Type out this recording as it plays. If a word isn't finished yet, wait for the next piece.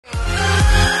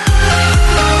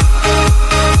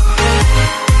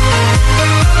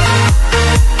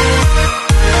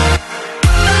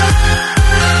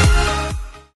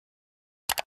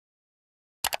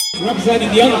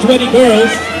representing the under 20 girls,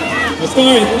 the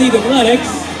star STEP Atheletics,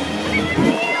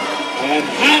 and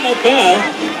Hannah Bell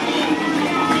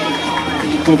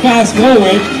for fast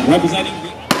forward, representing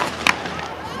the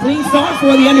clean start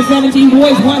for the under 17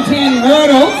 boys 110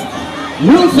 hurdles.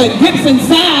 Wilson Gibson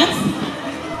Sands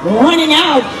running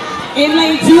out in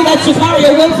lane 2. That's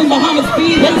Shakaria Wilson, Bahamas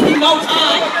Speed, wasting no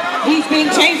time. He's being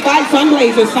chased by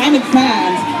Sunblazer Simon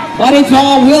Sands. But it's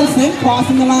all Wilson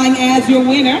crossing the line as your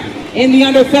winner in the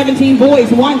under 17 boys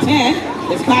 110.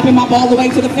 Let's clap him up all the way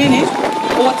to the finish.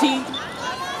 14.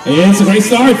 It's a great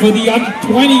start for the under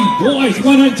 20 boys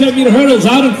 110 meter hurdles.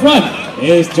 Out in front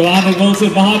is Jonathan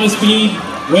Wilson, Bahamas Speed,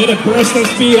 with a burst of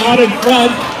speed out in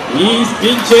front. He's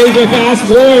being chased by fast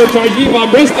forward, Tarjeev on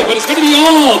Bristol, but it's going to be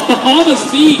all Bahamas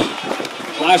Speed.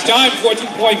 Last time,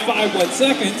 14.51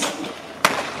 seconds.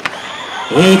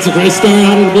 It's a great start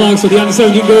out of the blocks for the under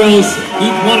 17 girls.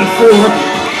 Heat 1 and 4.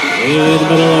 In the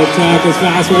middle of the track is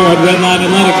fast forward, Redline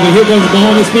Athletics, but here comes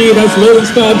Bahamas Speed. That's Logan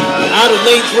Stubb out of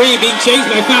lane 3, being chased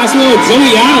by fast forward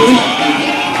Zoe Allen.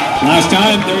 Last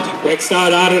time, 13. Quick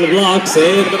start out of the blocks. In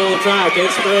the middle of the track is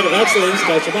Spirit of Excellence.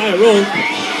 That's Shemaya Roll.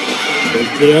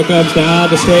 Here comes down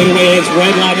the straightaway. It's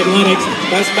Redline Athletics.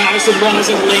 That's Madison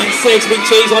Ross in lane 6, being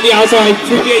chased on the outside.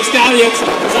 3 Stallions.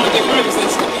 Zante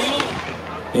Ferguson.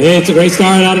 It's a great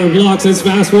start out of the blocks. It's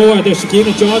fast forward. There's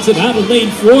Shakina Johnson out of lane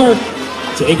 4,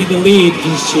 taking the lead.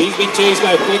 She's being chased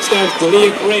by quick steps.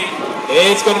 Delia Crane.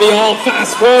 It's going to be all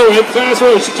fast forward. Fast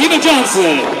forward. Shakina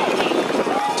Johnson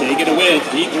taking a win.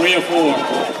 Heat 3 or 4.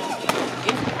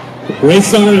 Great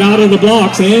start out of the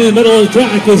blocks. In the middle of the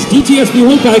track is DTSP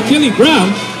Wolf Pack, Kelly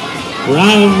Brown.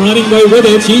 Brown running away with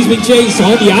it. She's being chased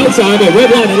on the outside by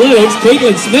Redline Athletics,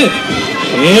 Caitlin Smith.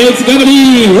 It's going to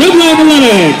be Redline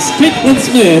Athletics, Caitlin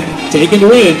Smith taking the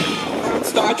win.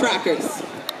 Star Trackers.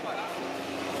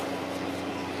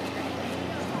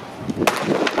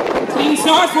 Clean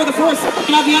start for the first of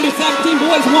the under 17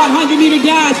 boys 100 meter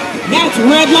dash. That's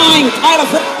Redline, Tyler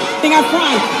thing up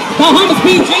front. Bahamas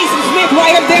Speed, Jason Smith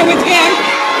right up there with him.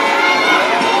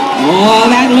 Oh,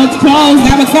 that looks close.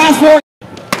 That was fast forward.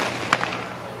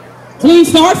 Clean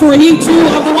start for Heat 2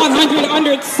 of the 100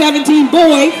 under 17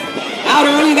 boys. Out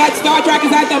early, that Star Trek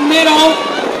is at the middle.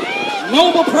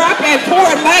 Noble Prep and Core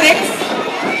Athletics.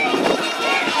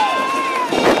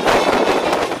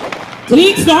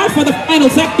 Clean start for the final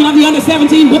section of the under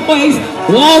 17 boys.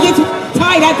 Wall gets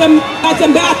tight at the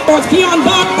backboards. Keon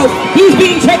Barros, he's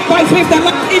being checked by Smith and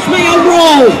Ishmael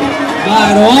Rowe.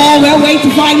 But we'll wait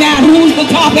to find out who's the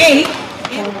top 8.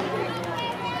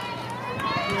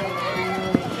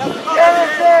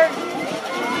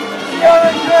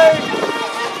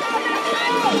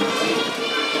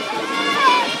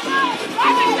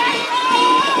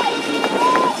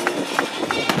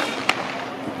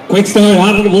 Quick start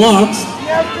out of the blocks.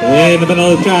 In the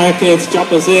middle of the track, it's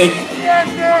Jumper Zig.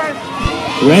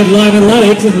 Redline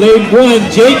Athletics in lane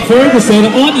 1. Jake Ferguson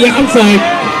on the outside.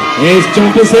 Is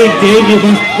Jumper Zig, David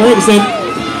Ferguson.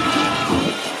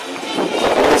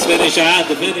 Let's finish at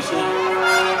the finish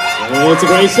line. It's a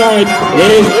great start. It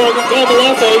is Morgan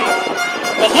Gomalafe.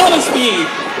 Bahamas Speed.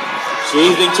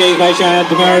 She's being chased by Shannon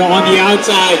DeMera on the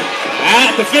outside.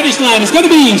 At the finish line, it's going to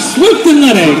be Swift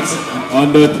Athletics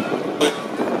on the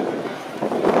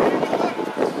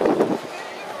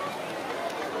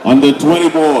under 20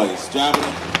 boys.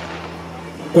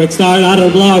 Quick start out of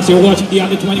the blocks. You're watching the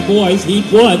under 20 boys. Heat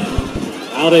 1.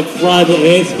 Out in front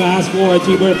is fast forward.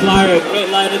 T-Bird Flyer.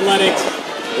 Redline Athletics.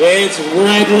 It's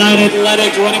Redline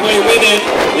Athletics running away with it.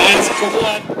 That's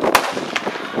one.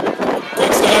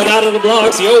 Quick start out of the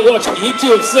blocks. You're watching Heat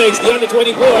 2 of 6. The under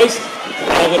 20 boys.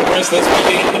 Over the rest of this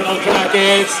weekend in the middle track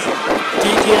is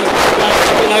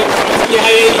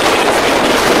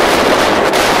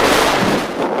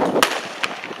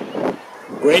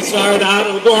Great start out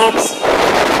of the blocks.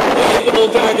 In the middle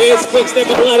track is Quick Step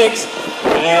Athletics.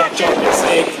 And Jumping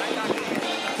Snake.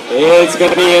 It's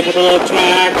going to be in the middle of the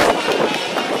track.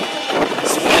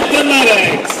 Swift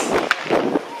Athletics.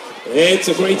 It's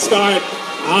a great start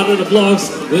out of the blocks.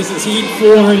 This is Heat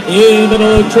 4 in the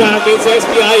middle of the track. It's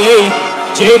SPIA.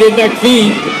 Jaden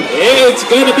McPhee. It's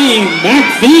going to be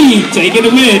McPhee taking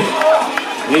the win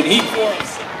in Heat 4.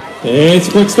 It's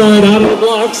a quick start out of the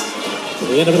blocks.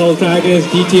 In the middle of the track is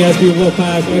DTSP Wolf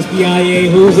Pack,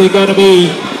 SPIA. Who's it going to be?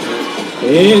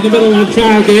 In the middle of the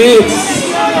track, it's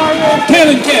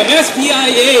Kevin Kim,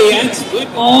 SPIA, and Split.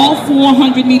 All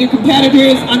 400 meter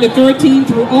competitors under 13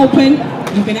 through open.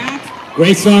 You can act.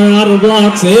 Great start out of the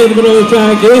blocks. In the middle of the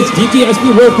track is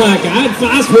DTSP Wolf Pack, and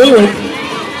fast forward.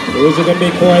 Who's it going to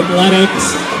be for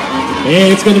Athletics?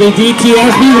 It's going to be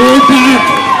DTSP Wolf Pack.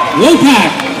 Wolf Pack.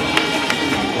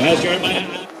 That's your man.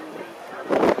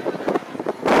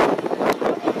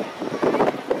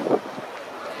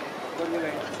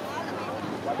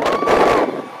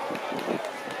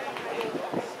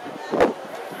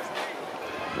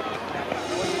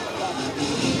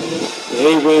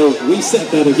 they will reset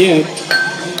that again.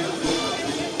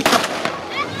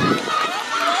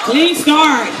 Clean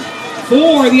start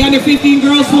for the under 15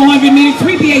 girls 400 meters.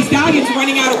 3PA Stallions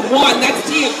running out of 1. That's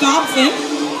Tia Thompson.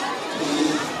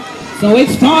 So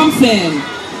it's Thompson,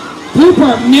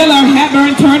 Cooper, Miller,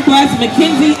 Hepburn, Turnquest,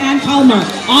 McKenzie, and Palmer.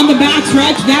 On the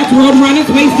backstretch, that's Roadrunners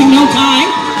wasting no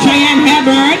time. Cheyenne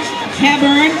Hepburn,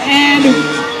 and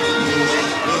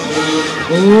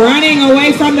running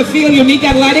away from the field, Unique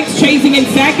Athletics chasing in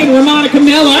second, Ramonica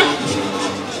Miller.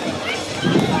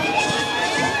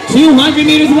 200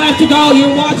 meters left to go.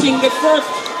 You're watching the first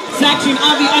section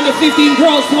of the under 15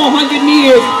 girls 400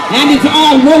 meters, and it's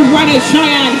all Roadrunners.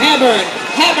 Cheyenne Hepburn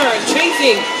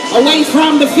chasing away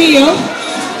from the field.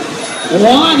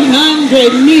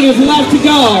 100 meters left to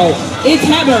go. It's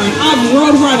Hepburn of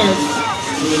Roadrunners.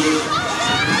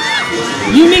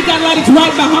 Unique Athletics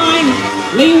right behind.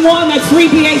 Lane 1, that's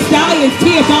 3PA Stallions.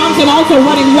 Tia Thompson also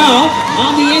running well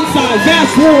on the inside.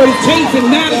 Fast forward is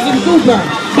chasing Madison Cooper.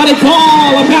 But it's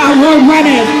all about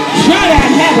Roadrunners.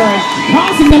 Cheyenne Hepburn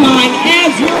crossing the line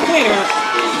as your winner.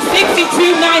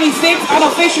 62.96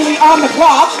 unofficially on the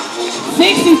clock.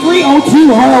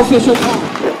 63.02 her official time.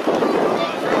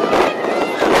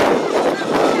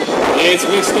 It's a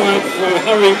good start for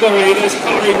Hurry Murray. There's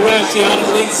Corey Ramsey on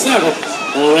in lane 7.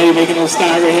 Already making a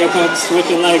stagger. Here comes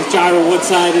Swift and Legs. Gyro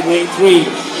Woodside in lane 3.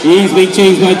 He's being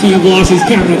chased by Team Velocity's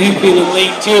Cameron Enfield in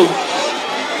lane 2.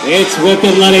 It's Swift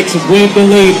Athletics with the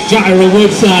lead. Gyro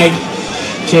Woodside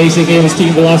chasing him is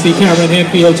Team Velocity Cameron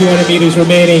Enfield. 200 meters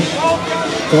remaining.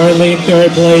 Currently in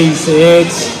third place,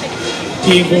 it's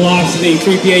Team Velocity,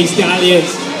 3PA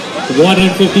Stallions.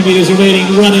 150 meters remaining,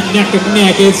 running neck and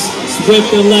neck. It's Swift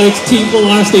Athletics, Team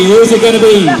Velocity. Who is it going to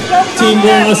be? Team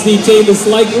Velocity take the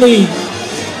slight lead.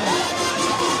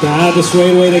 Down the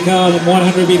straightaway they come,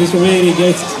 100 meters remaining.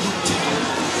 It's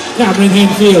Cameron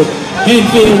Enfield.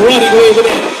 Enfield running away with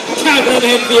it. Cameron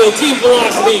Enfield, Team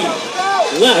Velocity.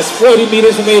 Last 40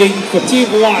 meters remaining for Team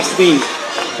Velocity.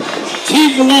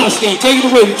 Team Velocity taking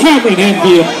the win. Cameron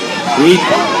Enfield.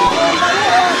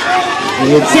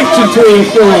 In section 3 and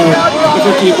 4, the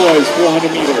 50 boys,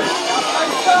 400 meters.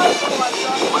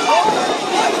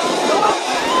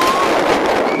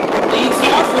 Lead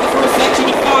start for the first section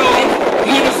of 5.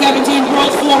 The under 17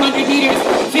 girls 400 meters.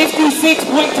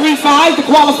 56.35, the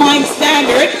qualifying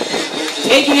standard.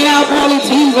 Taking it out early,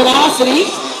 Team Velocity.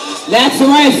 That's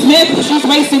Soraya Smith. She's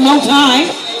wasting no time.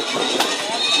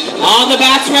 On the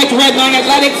backstretch, Red Line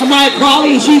Athletics, Mariah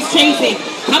Crawley. She's chasing.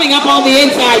 Coming up on the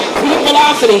inside, Team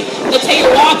Velocity. Natea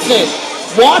Watson.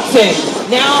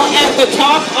 Now at the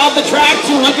top of the track,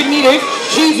 200 meters.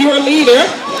 She's your leader.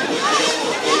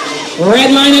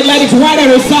 Red Line Athletics right at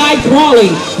her side. Crawley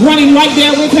running right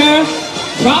there with her.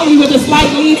 Crawley with a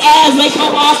slight lead as they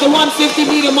come off the 150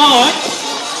 meter mark.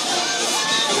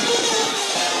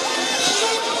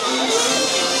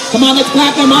 Come on, let's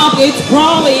clap them up. It's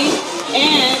Crawley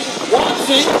and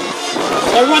Watson.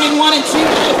 They're running 1 and 2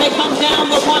 as they come down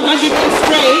the 100 meters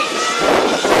straight.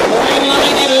 Red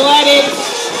Line Athletics.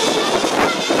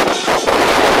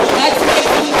 Let's make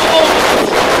some noise.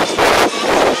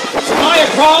 Samaya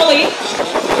Crawley.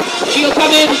 She'll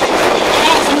come in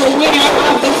as the winner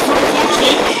of this first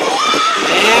section.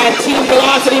 And Team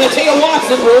Velocity, Natea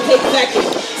Watson will take second.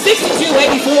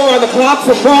 62.84 on the clock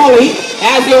for Crawley.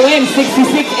 As you'll win,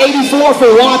 66.84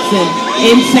 for Watson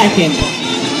in second.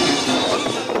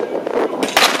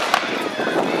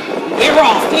 They're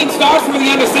off. Clean start for the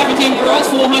under 17 girls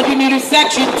 400 meters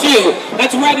section 2.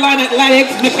 That's Red Line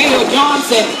Athletics, Mikhail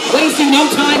Johnson. Wasting no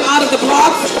time out of the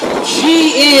blocks.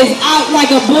 She is out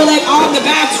like a bullet on the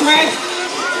backstretch.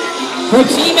 Her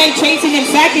teammate chasing in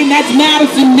second, that's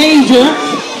Madison Major.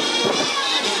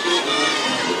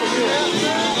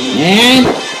 And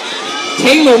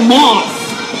Taylor Moss.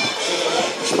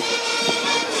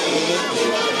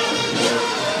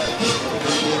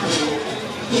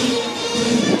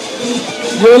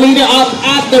 Your leader up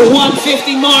at the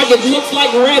 150 mark. It looks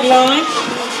like Red Line.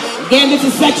 Again, this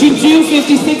is section 2,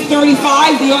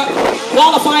 56.35, the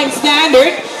qualifying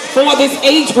standard for this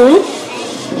age group.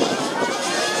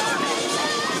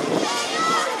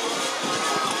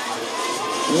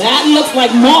 That looks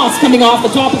like Moss coming off the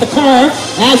top of the curve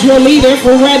as your leader for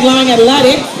Red Line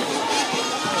Athletics.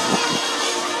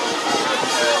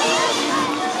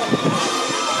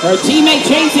 Her teammate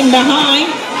chasing behind.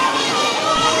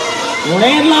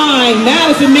 Red Line,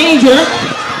 Madison Major.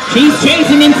 She's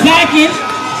chasing in second.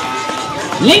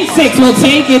 Link 6 will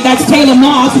take it. That's Taylor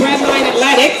Moss, Red Line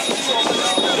Athletics.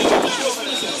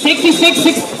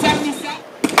 66-77.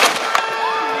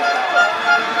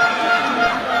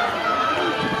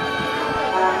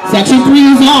 Section 3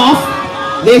 is off.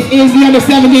 This is the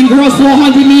under-17 girls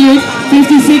 400 meters,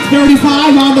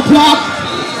 56:35 on the clock.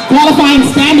 Qualifying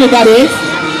standard, that is.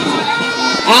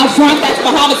 Out front, that's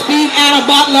Bahamas Speed, Anna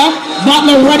Butler.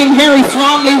 Butler running very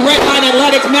strongly. Redline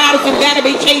Athletics, Madison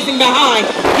Vanderby chasing behind.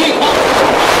 Here comes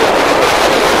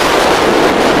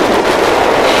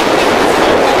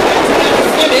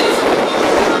Simmons.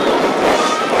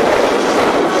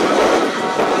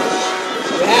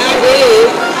 That is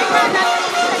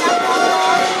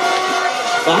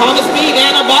Bahamas Speed,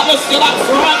 Anna Butler still up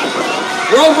front.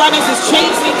 Roadrunners is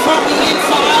chasing from the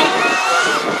inside.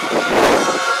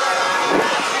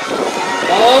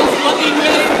 Both looking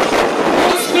with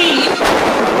good speed.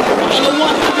 And the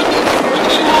 100 meters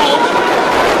bringing it home.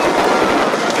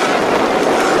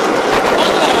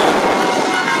 Butler.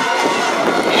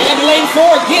 And lane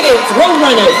 4, Giddens,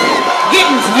 Roadrunners.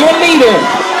 Giddens, your leader.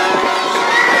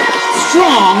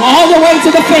 Strong all the way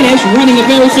to the finish, running a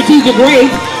very strategic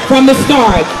race from the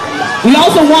start. We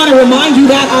also want to remind you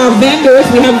that our vendors,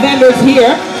 we have vendors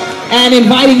here, and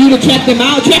inviting you to check them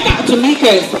out. Check out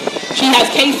Tamika's. She has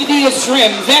quesadillas,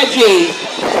 shrimp, veggie.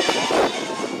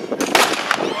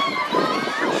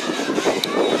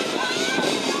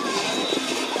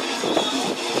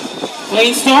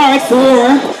 Lane start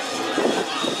for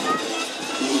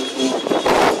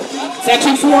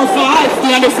section 4 or 5,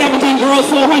 the under-17 girls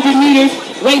 400 meters.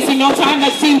 Racing no time,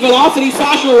 that's Team Velocity,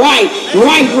 Sasha Wright.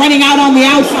 Wright running out on the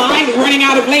outside, running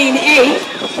out of lane 8.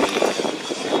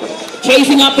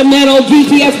 Chasing up the middle,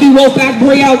 DTSP Wolf Pack,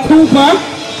 Brielle Cooper.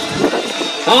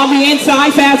 On the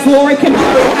inside, fast forward,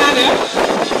 Kanari Hannah.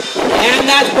 And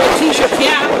that's Bertisha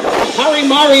Cap. Hurry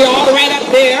Murray all right up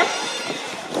there.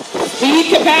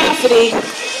 Speed capacity,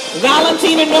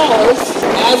 Valentina Knowles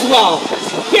as well.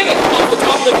 Get it off the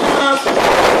top of the curve.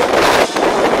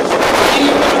 And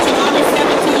you're watching under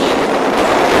 17.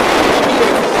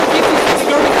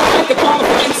 56:35, the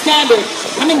qualifying standard.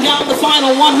 Coming down the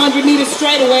final 100 meters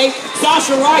straightaway.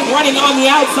 Sasha Wright running on the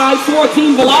outside,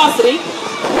 14 velocity.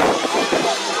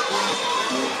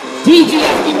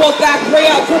 DTSP Wolf Pack,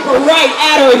 Brielle Cooper right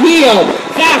at her heel.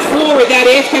 Fast forward, that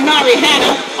is. Kanari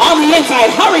Hannah on the inside.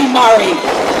 Hurry Murray.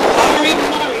 Hurry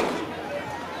Murray.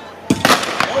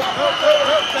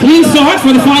 Clean start for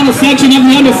the final section of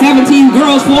the under-17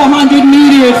 girls 400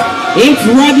 meters. It's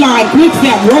Redline, quick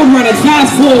step, Roadrunners,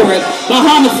 fast forward.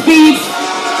 Bahamas Speed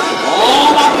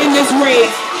all up in this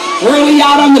race. Early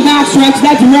out on the backstretch,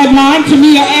 that's Redline.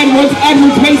 Tamia Edwards.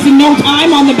 Edwards racing no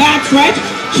time on the backstretch.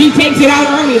 She takes it out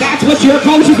early. That's what your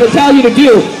coaches will tell you to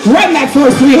do. Run that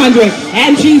first 300.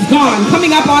 And she's gone.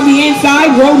 Coming up on the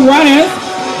inside, Roadrunners.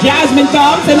 Jasmine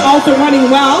Thompson also running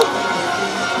well.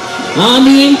 On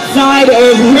the inside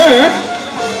of her,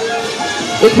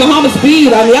 it's Bahamas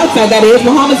Speed. On the outside, that is.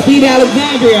 Bahamas Speed,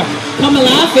 Alexandria.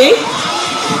 Kamalafi.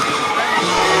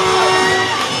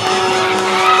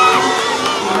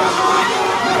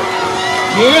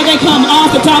 Here they come off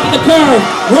the top of the curve.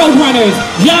 Roadrunners,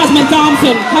 Jasmine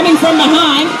Thompson coming from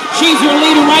behind. She's your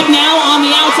leader right now on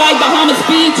the outside. Bahamas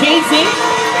Speed chasing.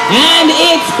 And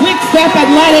it's Quick Step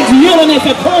Athletics, Uranus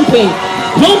at Pumping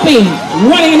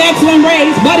running an excellent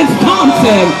race, but it's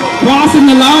Thompson crossing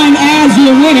the line as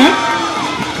your winner.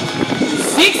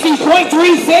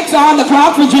 60.36 on the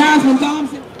clock for Jasmine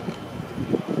Thompson.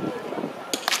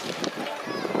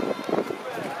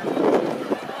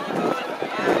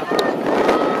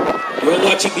 You're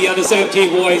watching the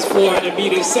under-17 boys 400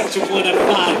 meters, section 1 and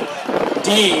 5.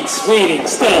 Dean, Sweeting,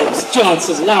 Stubbs,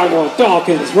 Johnson, Larimore,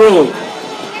 Dawkins, Rule.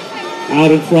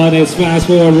 Out in front is fast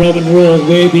forward Roman Rule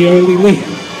with the early lead.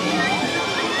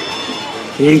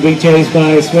 He's being chased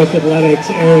by Swift Athletics.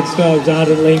 Aaron Stubbs out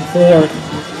in lane 4.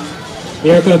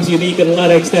 Here comes Unique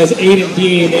Athletics. That's Aiden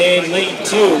Dean in lane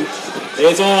 2.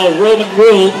 It's all Roman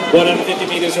Rule. 150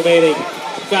 meters remaining.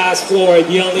 Fast forward,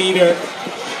 your leader.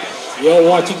 You're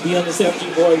watching the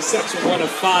under-17 boys, section 1 of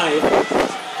 5.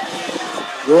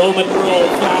 Roman Rule,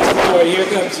 fast forward. Here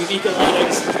comes Unique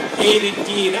Athletics. Aiden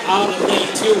Dean out in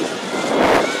lane 2.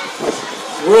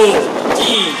 Rule,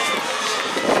 Dean,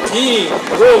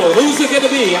 Rule. Who's it going to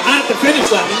be at the finish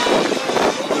line?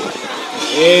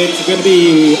 It's going to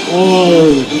be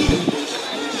all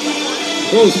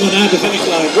Roseman at the finish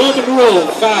line. Roman Rule,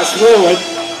 fast forward.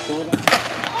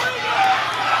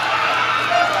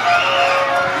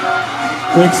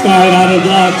 Quick start out of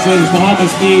blocks is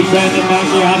Bahamas Speed. Brandon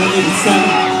Mackey out in the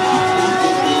center.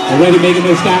 Already making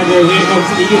their stagger. Here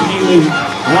comes Egan Healy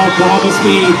out Bahamas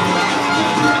Speed.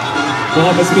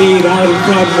 Bahamas Speed out in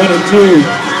front, 1 and 2.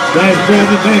 That's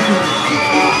Brandon Mackey.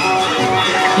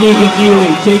 Egan Healy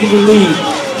taking the lead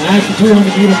at the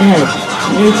 200 meter mark.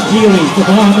 It's Healy for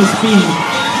Bahamas Speed.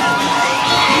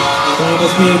 Bahama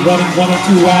Speed running 1 or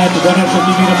 2 wide, the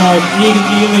 150-meter mark. Aiden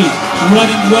Neely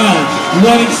running well,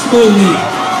 running smoothly.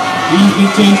 He's been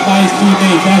chased by his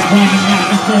teammates. That's Brandon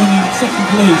Matthews currently in second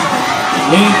place.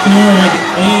 In third,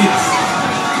 it's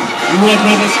Red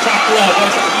Runners Track Club.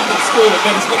 There's an even score,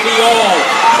 but it's going to be all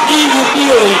Aiden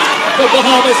Neely for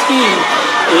Bahama Speed.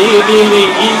 Aiden Neely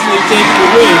easily takes the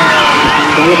win.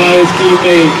 Followed by his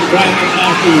teammate Brandon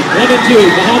Matthews. 1 and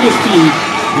 2, Bahama Speed.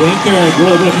 In third,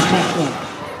 Red Runners Track Club.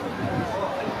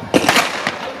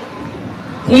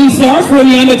 Clean start for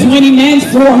the under 20 men's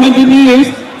 400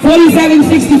 meters.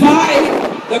 47.65.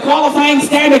 The qualifying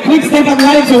standard. Quick Step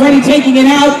Athletics already taking it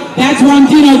out. That's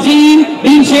Rondino Dean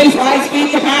being chased by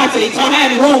Speed Capacity.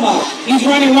 Tahan Roma. He's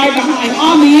running right behind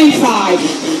on the inside.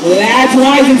 That's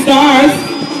Rising Stars.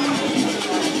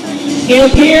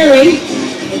 Gary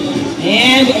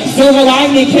and Silver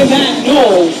Lightning Kevin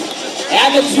Knowles.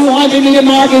 At the 200-meter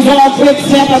mark is all Quick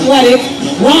Step Athletics.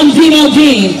 Rondino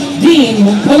Dean. Dean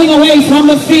pulling away from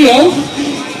the field.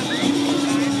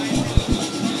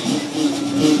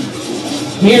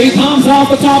 Here he comes off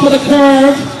the top of the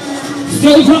curve.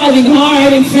 Still driving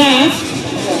hard and fast.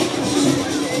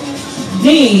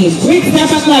 Dean, Quick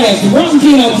Step Athletics,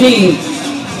 Rondino Dean.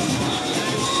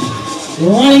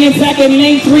 Running in second,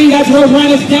 lane 3, that's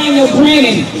Roadrunner's Daniel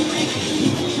Brandon.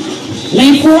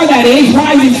 Lane 4, that is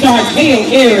Rising Stars, Hale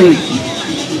Gary.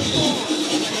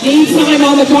 Dean time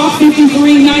on the clock,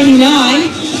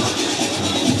 53.99.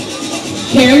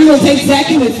 Carey will take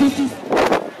second with 50.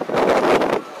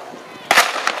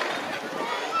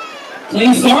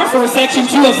 Clean start for section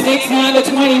 2 of 6, 9 to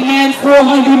 20 men,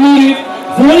 400 meters,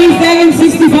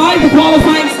 47.65, the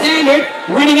qualifying standard.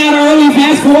 Running out early,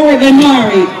 fast forward than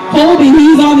Murray. Colby,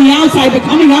 he's on the outside, but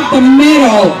coming up the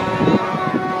middle.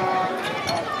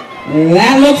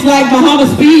 That looks like Bahama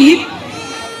Speed.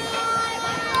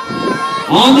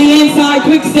 On the inside,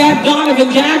 Quick Step,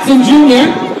 Donovan Jackson Jr.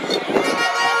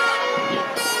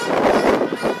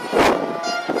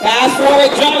 Fast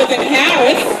forward, Jonathan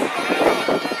Harris.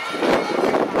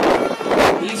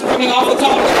 He's coming off the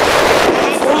top of the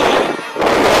front.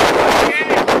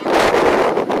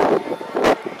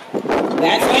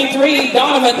 That's lane 3,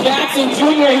 Donovan Jackson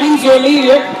Jr. He's your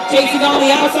leader. Chasing on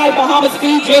the outside, Bahama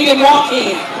Speed, Jaden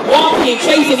Walking. Walking,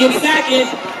 chasing in second.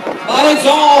 But it's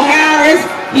all Harris.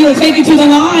 He'll take it to the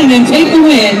line and take the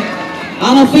win.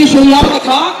 Unofficially on the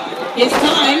clock. It's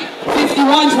time.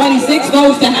 51.26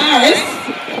 goes to Harris.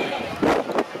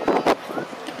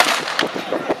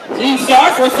 Clean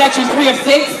start for section 3 of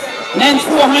 6. Men's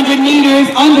 400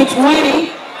 meters under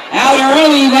 20. Out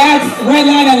early, that's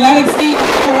Redline Athletics Steve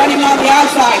running on the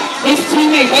outside. His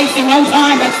teammate wasting no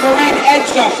time, that's Ferran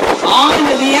Edger. On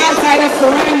to the outside of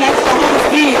Ferran, that's Bahama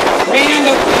Speed.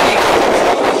 Randall King.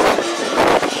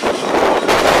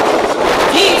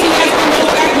 DTSP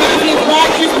Wolf Pack, Matthews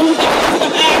Rogers moved up to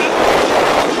the back.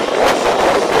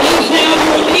 He's now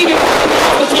your leader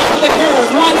off the top of the curve.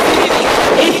 160.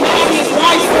 It's Matthews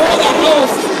Rice for the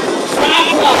host. Track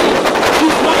club.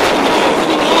 He's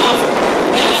running off.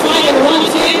 That's right at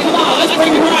 110. Come on, let's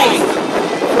bring Rice.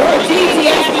 For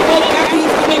DTSP Wolf Pack,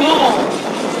 he's coming home.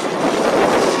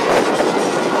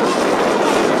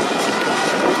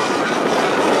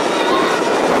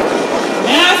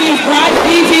 Matthews Rice,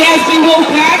 DTSP Wolf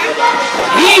Pack.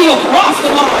 He will cross the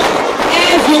line.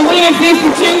 As your winner,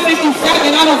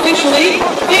 52-57 unofficially.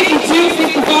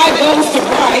 52-55 goes to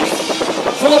Price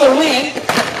for the win.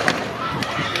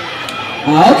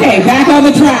 Okay, back on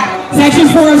the track. Section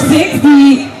 4 of 6,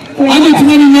 the under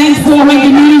 20 men's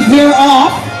 400 meters, they're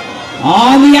off.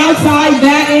 On the outside,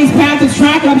 that is Panthers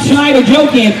Track Club, Schneider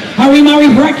Jokin. Harry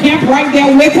Murray, Brett Kemp right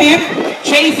there with him.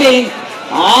 Chasing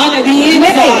on the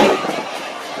inside.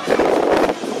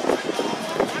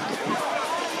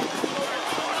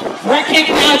 Brett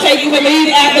Kemp now taking the lead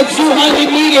at the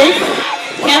 200 meters.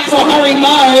 Kemp for Harry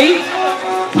Murray.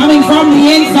 Coming from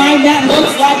the inside, that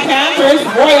looks like Panthers,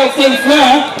 Royal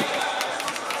Sinclair.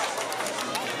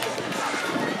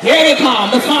 Here they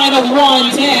come, the final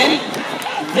 110.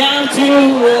 Down to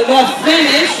the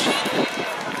finish.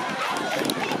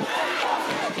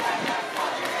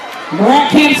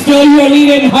 Brett Kemp still your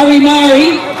leader, Harry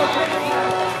Murray.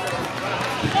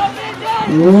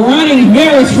 Running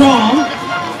very strong.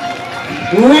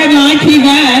 Red line,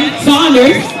 Keevan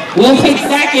Saunders will take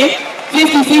second.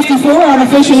 50-54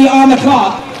 unofficially on the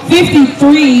clock.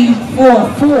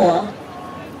 53-44.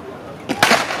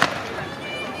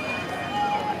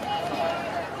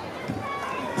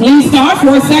 Clean start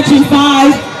for section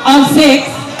 5 of 6.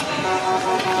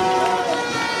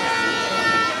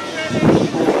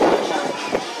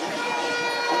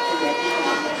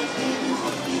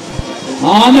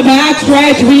 On the back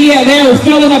stretch, they're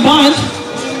still in a bunch.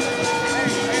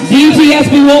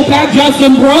 DTSP Wolf Pack,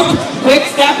 Justin Brooke, Quick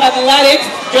Step Athletics,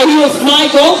 Jahius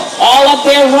Michael, all up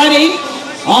there running.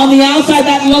 On the outside,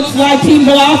 that looks like Team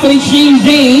Velocity, Sheen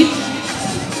Dean.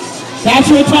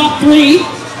 That's your top three.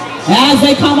 As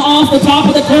they come off the top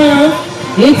of the curve,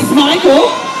 it's Michael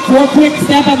for Quick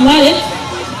Step Athletics.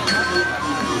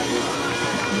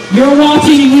 You're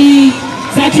watching the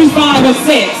Section 5 of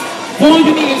 6.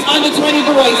 400 meters under 20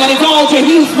 boys, and it's all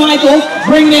Jahius Michael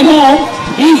bringing it home.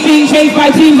 He's being chased by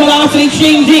Team Velocity,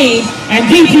 Sheen Dean, and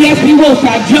DTSP Wolf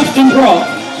Pack, Justin Brooke.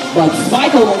 But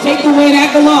Michael will take the win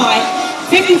at the line.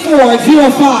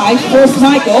 54.05 for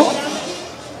Michael.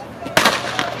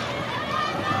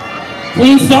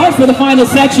 Clean start for the final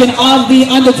section of the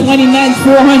under 20 men's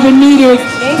 400 meters.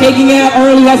 Taking it out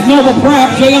early, that's Nova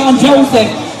Prep, Jayon Joseph.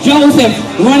 Joseph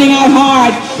running out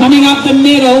hard, coming up the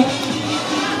middle.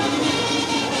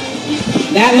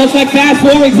 That looks like fast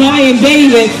forward Zion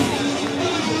Davis.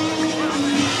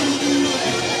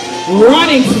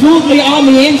 Running smoothly on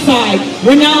the inside.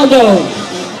 Ronaldo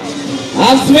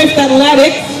of Swift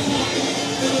Athletics.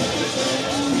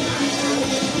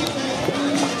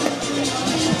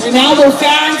 Ronaldo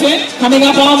Farrington coming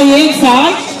up on the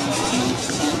inside.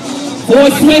 For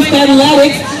Swift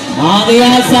Athletics. On the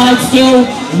outside still,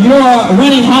 you're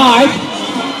running hard.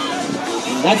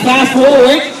 That's fast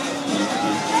forward.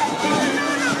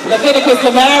 Leviticus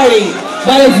Lamarity,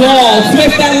 but it's all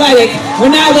Swift Athletics,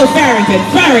 Ronaldo Farrington.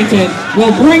 Farrington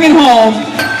will bring it home.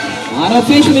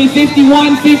 Unofficially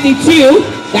 51-52.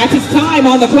 That's his time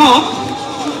on the clock.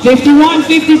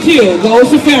 51-52 goes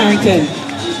to Farrington.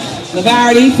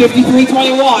 Lamarity,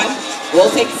 53-21, will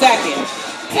take second.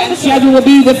 And the schedule will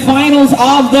be the finals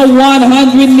of the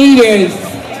 100 meters.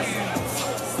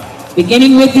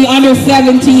 Beginning with the under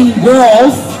 17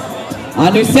 girls.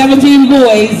 Under 17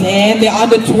 boys and the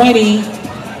under 20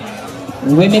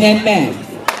 women and men.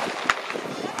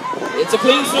 It's a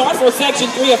clean start for section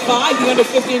 3 of 5. The under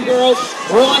 15 girls,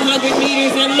 100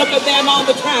 meters, and look at them on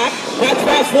the track. That's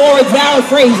fast forward Zara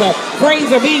Fraser.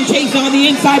 Fraser being chased on the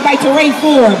inside by Teray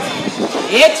Forbes.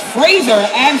 It's Fraser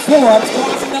and Forbes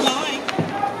crossing the line.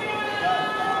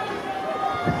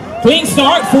 Clean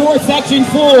start for section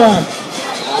 4.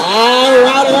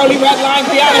 Out early red line,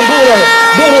 Brianna Booter.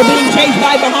 Booter being chased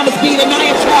by Bahamas Speed and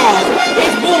Nia Charles.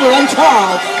 It's Booter and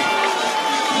Charles.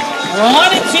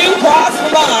 1 and 2 cross the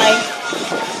line.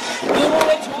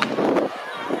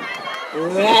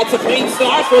 That's a clean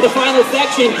start for the final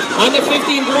section. Under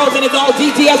 15 girls, and it's all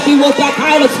DTSP Wolf Pack.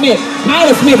 Kyla Smith.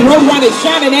 Kyla Smith, road runners.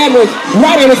 Shannon Edwards,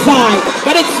 right at the side.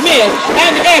 But it's Smith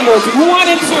and Edwards, 1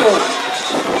 and 2.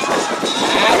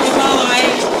 At the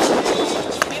line.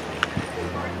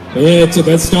 It's a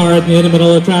good start in the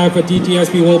middle of the track for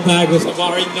DTSP Wolf Pack with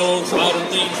Savari Knowles out in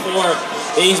lane 4.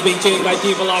 He's being chased by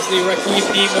Team Velocity, Rakeem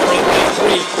Beamer in lane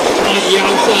 3. On the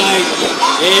outside,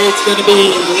 it's going to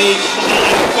be lane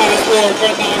 5, fast forward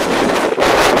for Thompson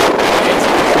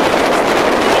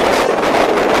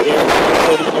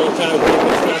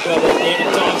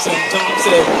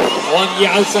on the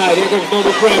outside. Here comes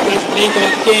Nova Prep. That's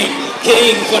Nathan King.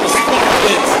 King for the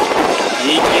Spartans.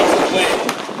 He takes the win.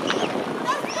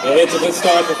 It's a good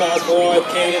start for fast forward.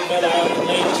 Caden Miller out in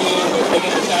lane 2. We're taking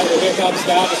the side. Here comes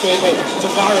down the straightaway.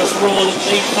 Tavares roll in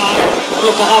lane 5 for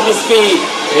Bahamas Speed.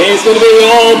 It's going to be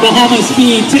all Bahamas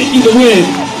Speed taking the win.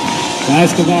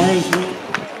 That's Tavares roll.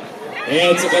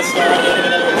 It's a good start in the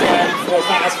middle of the track for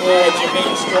fast forward.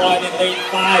 Jermaine Strawn in lane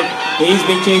 5. He's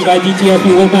being chased by DTSP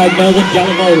Wolf Pack. Melvin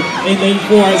Delavo in lane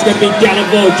 4. It's going to be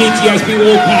Delavo, DTSP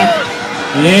Wolf Pack.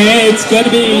 It's going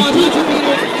to be 100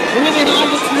 meters, women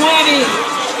under 20.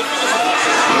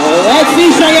 Let's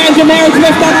see Cheyenne Jamari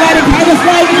Swift Athletic has a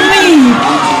slight lead.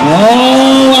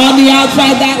 Oh, on the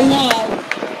outside that wall.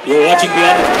 You're watching the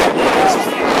other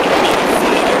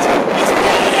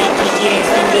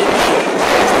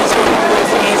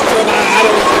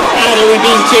Adderley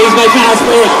being chased by fast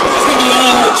forward. It's going to be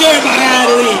on the chair by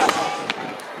Adderley.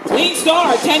 Clean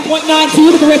start, 10.92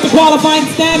 to the rest of qualifying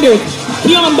standards.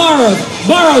 Keon Burrows.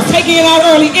 Burrows taking it out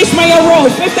early. Ishmael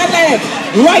Rose, Swift Athletics.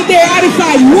 Right there out of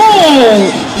sight.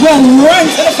 Whoa! Will run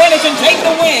to the finish and take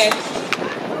the win.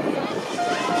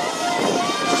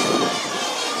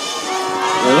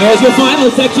 And there's your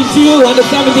final, section 2, under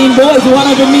 17 boys,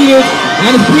 100 meters.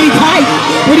 And it's pretty tight.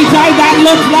 Pretty tight. That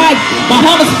looks like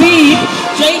Bahamas Speed.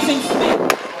 Jason Smith.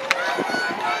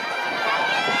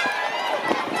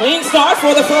 Clean start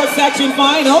for the first section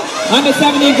final. Under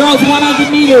 17 girls, 100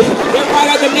 meters. They're right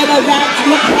at the middle of that.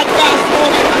 Looks like fast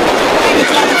forward.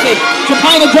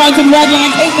 Chapina Johnson,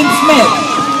 Redline, Caitlin Smith.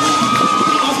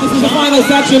 This is the final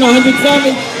section,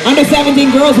 107. Under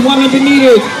 17 girls, 100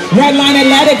 meters. Red line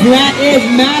athletics, that is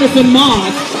Madison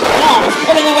Moss. Moss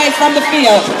pulling away from the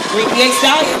field. 3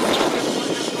 Stallions.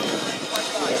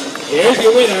 Here's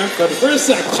your winner for the first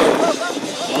section.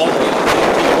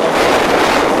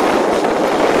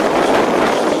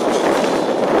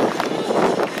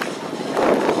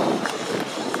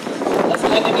 Let's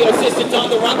let them get assistance on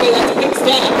the runway. That's a big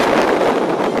step.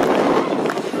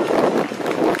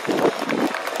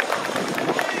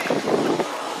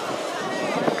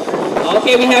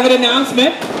 Okay, we have an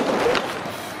announcement.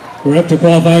 We're up to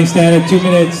qualifying standard 2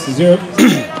 minutes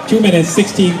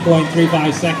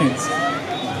 16.35 seconds.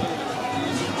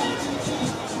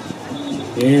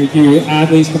 Here are your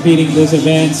athletes competing in this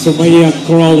event. Sumaya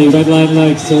Crawley, Red Line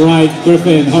Athletics. Sarai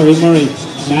Griffin, Harry Murray,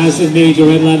 Madison Major,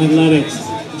 Red Line Athletics.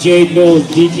 Jade Knowles,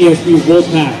 DTSP Wolf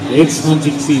Pack. It's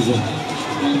hunting season.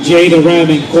 Jada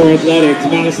Ramming, Core Athletics.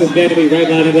 Madison Benamy, Red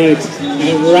Line Athletics.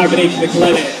 And Robin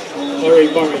McLennan, Harry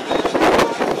Murray.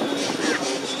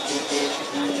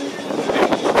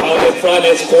 In front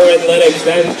is Core Athletics,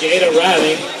 that is Jada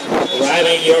Ramming.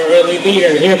 Ramming, your early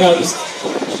leader. Here comes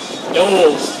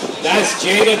Knowles. That's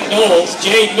Jada Knowles,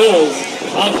 Jade Knowles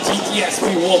of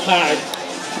DTSP Wolf Pack.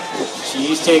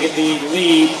 She's taking the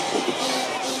lead.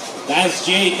 That's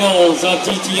Jade Knowles of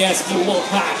DTSP Wolf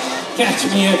Pack. Catch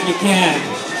me if you can.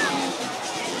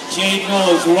 Jade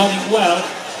Knowles running well,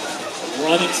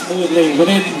 running smoothly.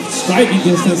 Within striking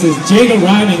distance is Jada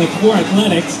Ramming of Core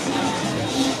Athletics.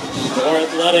 Core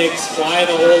Athletics trying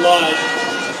to hold on.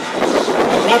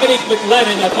 Robin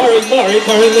McLennan of Harry Murray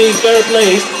currently in third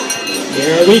place.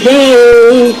 Here we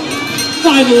go.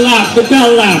 Final lap, the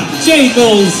bell lap. Jade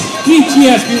Knowles,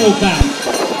 DTSP Wolf Pack.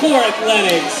 Core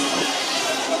Athletics.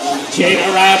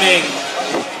 Jada Ramming.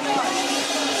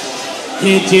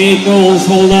 Kid Jade Knowles,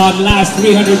 hold on. Last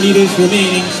 300 meters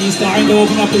remaining. She's starting to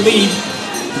open up the lead.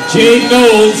 Jade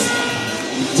Knowles,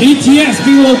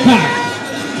 DTSP Wolf Pack.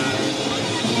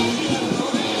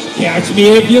 Catch me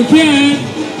if you can.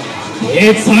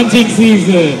 It's hunting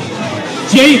season.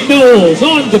 Jade Knowles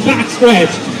on the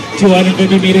backstretch.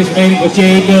 250 meters remaining for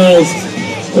Jade Knowles.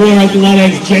 Core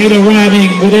Athletics, Jada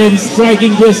Ramming within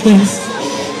striking distance.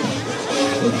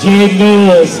 Jade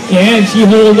Knowles, can she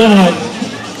hold on?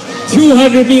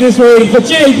 200 meters remaining for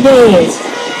Jade Knowles.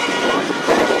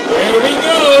 Here we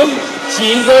go.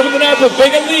 She's opening up a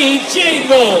bigger lead. Jade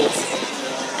Knowles.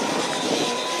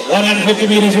 150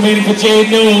 meters remaining for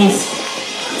Jade Knowles.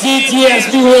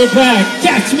 DTSP Wolf Pack,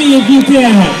 catch me if you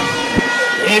can.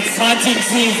 It's hunting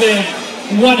season.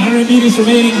 100 meters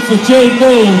remaining for Jade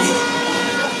Knowles.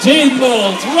 Jade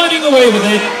Knowles running away with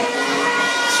it.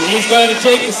 She's going to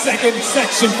take the second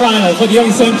section final for the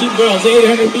under 17 girls,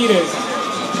 800 meters.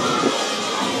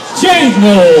 Jade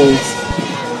Knowles.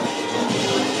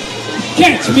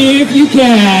 Catch me if you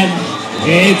can.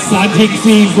 It's hunting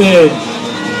season.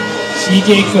 She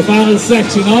takes the final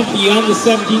section of the under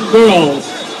 17 girls,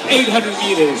 800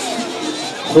 meters.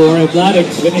 Core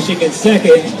Athletics finishing in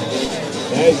second.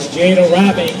 That's Jada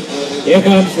Ramming. Here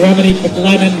comes Remedy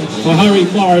McLennan for Harry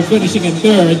Mars finishing in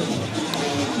third.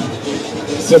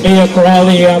 Sumaya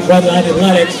Crawley of Red Line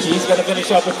Athletics. She's going to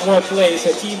finish up in fourth place.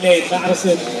 Her teammate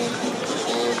Madison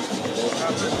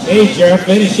Major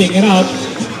finishing it up.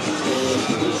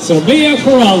 Sumaya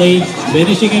Crawley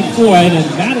finishing in fourth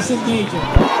and Madison Major.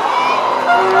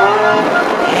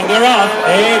 And they're off.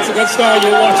 Hey, it's a good start.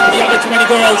 You're watching the under 20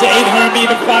 girls 800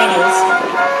 meter finals.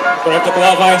 We're up to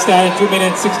qualifying start in 2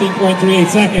 minutes 16.38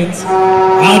 seconds.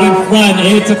 Out in front,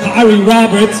 it's Akari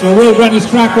Roberts, the Road Runners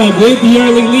Track Club with the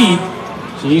early lead.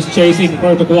 She's chasing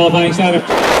for the qualifying start in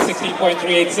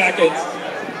 16.38 seconds.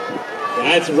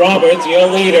 That's Roberts, your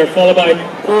leader, followed by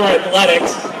Core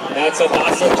Athletics. That's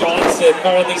Adasa Johnson,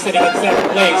 currently sitting in second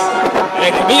place.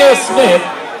 And Camille Smith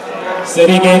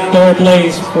sitting in third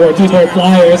place for Two-Bird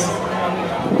Flyers.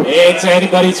 It's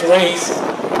anybody's race.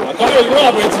 Akari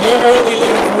Roberts, your early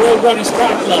leader for Road Runners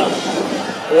Track Club.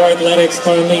 Core Athletics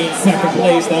currently in second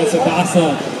place. That's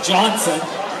Adasa Johnson.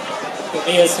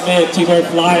 Camille Smith, Two-Bird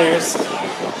Flyers.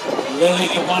 Lily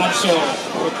Camacho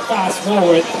with Fast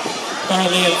Forward,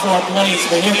 currently in fourth place.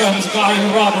 But here comes Akari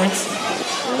Roberts.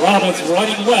 Roberts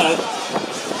running well.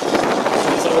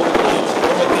 She's over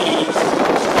the lead.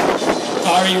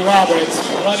 Akari Roberts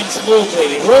running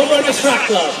smoothly. Road Runners Track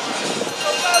Club.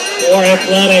 Core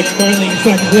Athletics currently in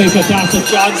second place. Adasa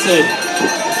Johnson.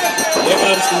 Here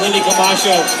comes Lily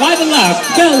Camacho. Final lap,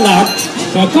 tail lap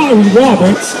for Akari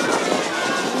Roberts.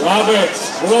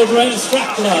 Roberts, Road Runners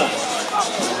Track Club.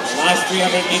 Last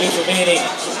 300 meters remaining.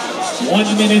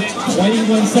 1 minute,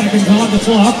 21 seconds on the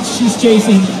clock. She's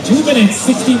chasing 2 minutes,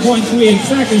 16.38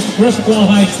 seconds to first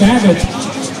qualifying standard.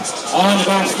 On the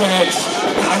backstretch,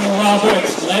 Anya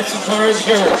Roberts, let's encourage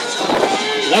her.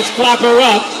 Let's clap her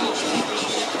up.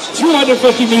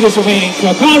 250 meters remaining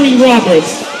for Kari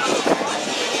Roberts.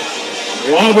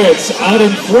 Roberts out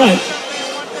in front.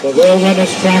 The Will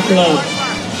Runners Track Club.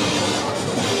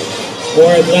 For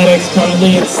Athletics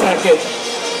currently in second.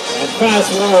 And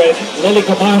fast forward, Lily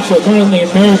Camacho currently in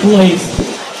third place.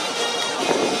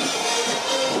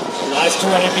 Last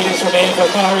 200 meters remaining for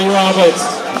Kari Roberts.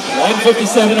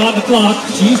 1:57 on the clock.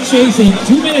 She's chasing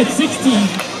 2 minutes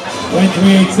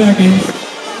 16.38 seconds.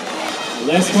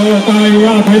 Let's go to Kari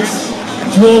Roberts.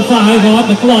 2:05 on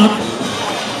the clock.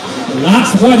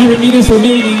 Last 100 meters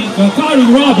remaining for Kari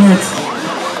Roberts.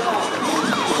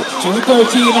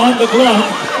 2:13 on the clock.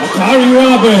 Kari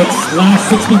Roberts. Last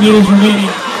 60 meters remaining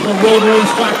for Road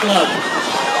Race Track Club.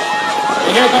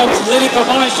 And here comes Lily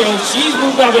Camacho. She's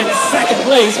moved up in second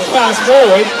place. Fast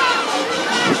forward.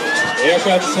 Here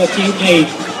comes her teammate.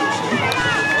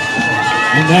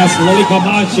 And that's Lily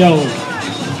Camacho.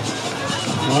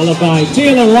 Followed by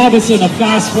Taylor Robinson, a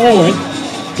fast forward.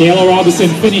 Taylor Robinson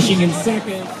finishing in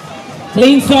second.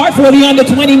 Clean start for the under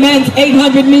 20 men's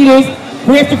 800 meters.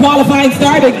 Career to qualifying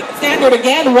standard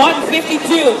again,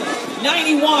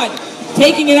 1:52.91.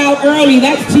 Taking it out early,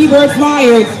 that's T-Bird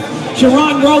Flyers,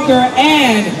 Sharon Roker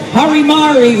and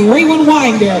Harimari Raymond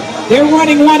Winder. They're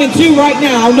running 1 and 2 right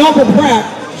now. Noble Prep,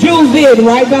 Jules Vid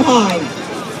right behind.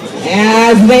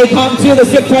 As they come to the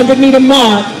 600 meter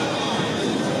mark.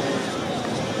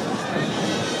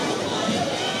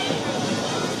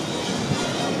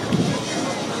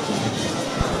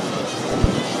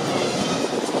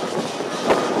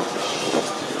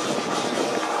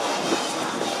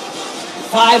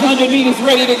 .500 meters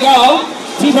ready to go.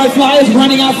 T-Bird Flyers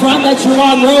running out front. That's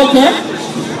Sharon Roker.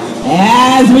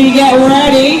 As we get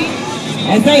ready,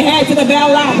 as they head to the bell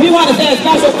lap, we want to say a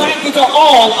special thank you to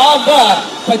all of the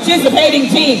participating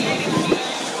teams.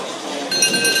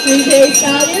 3K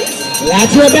Stallions.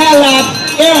 That's your bell lap.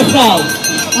 Aerosol.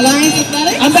 Alliance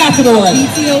Athletics. Ambassadors.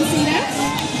 DTSP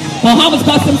Bahamas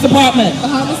Customs Department.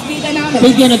 Bahamas Speed Dynamics.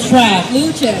 Beginner Track.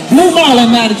 Blue Chip. Blue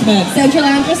Marlin Management. Central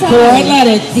Ampersand. For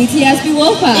Athletics. DTSP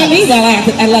Wolf Pack. Elite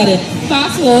Athletics.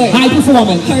 Fast Forward. High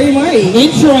Performance. Curry Murray.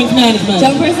 Insurance Management.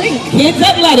 Jumpers Inc. Kids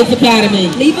Athletics Academy.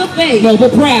 Leap of Faith. Noble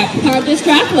Prep. Carpus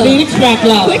Track Club. Phoenix Track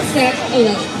Club. Quick Step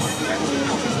Athletics.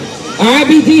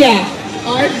 RBTF.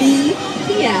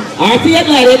 RBTF. RT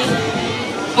Athletics.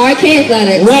 RK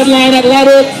Athletics. Redline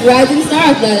Athletics. Rising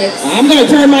Star Athletics. I'm going to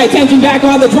turn my attention back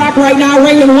on the track right now.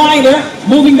 Raymond Winder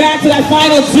moving back to that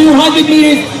final 200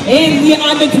 meters in the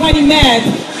under 20 men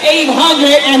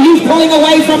 800, and he's pulling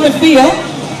away from the field.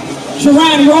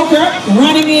 Sharon Roker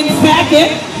running in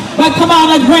second. But come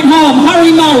on, let's bring home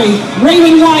Harry Murray,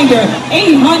 Raymond Winder,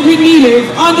 800 meters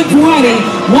under 20,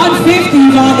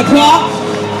 150s on the clock.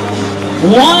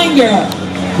 Winder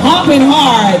pumping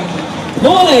hard,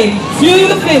 pulling to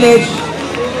the finish.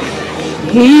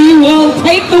 He will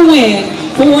take the win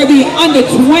for the under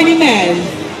 20 men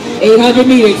 800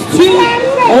 meters,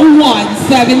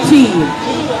 2:01.17.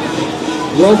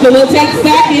 Roker will take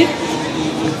second.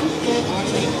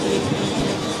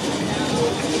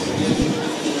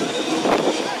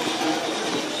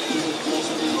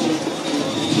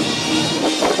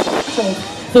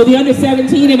 So the under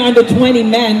 17 and under 20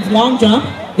 men's long jump,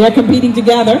 they're competing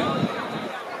together.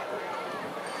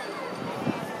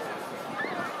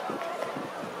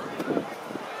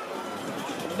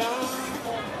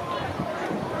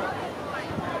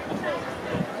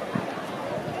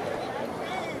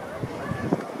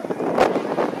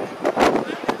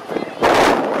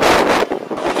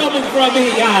 Coming from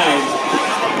behind.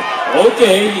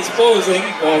 Okay, he's posing,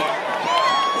 but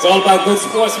it's all about good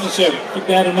sportsmanship. Keep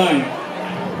that in mind.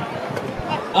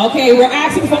 Okay, we're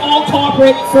asking for all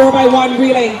corporate 4x1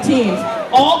 relay teams.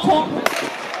 All corporate.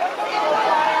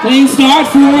 Clean start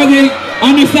for the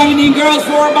under 17 girls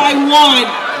 4x1.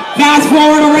 Fast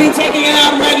forward, already taking it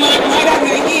out of red line right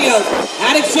over the heels.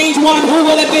 At exchange one, who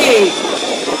will it be?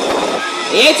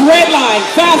 It's red line,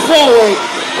 fast forward.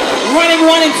 Running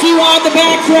 1 and 2 on the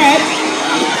back tread.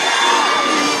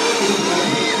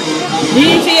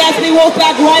 DTSP Wolf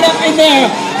Pack right up in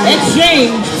there.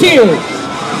 Exchange 2.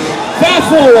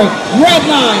 Fast forward, red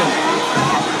line.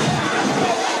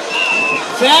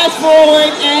 Fast forward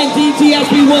and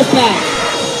DTSP Wolf Pack.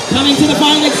 Coming to the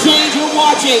final exchange, you're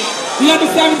watching the under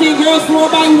 17 girls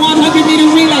 4x1 100 meter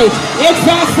relay. It's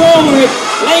fast forward,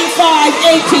 lane 5,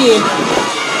 18.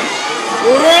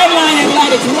 Red line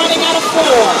Athletics running out of 4.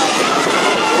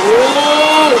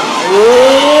 Whoa,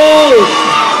 whoa.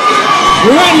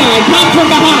 Red line comes from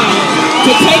behind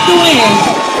to take the win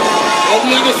of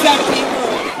the under 17 girls.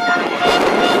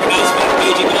 Announcement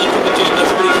paging on from the gym.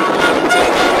 Let's believe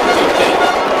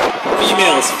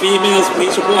females,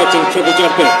 please report to triple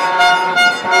jumping.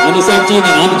 Under 17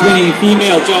 and under 20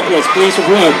 female jumpers, please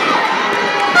report.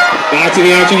 Back to the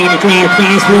action on the track,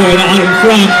 fast forward out in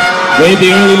front. With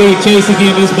the early lead chasing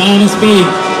him is Bahamas Speed.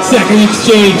 Second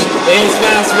exchange is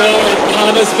fast forward,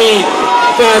 Bahamas Speed.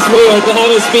 Fast forward,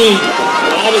 Bahamas Speed.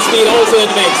 Bahamas Speed also in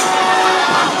the mix.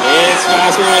 It's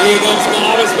fast forward, here comes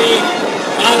Bahamas Speed.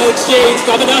 Final exchange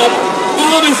coming up.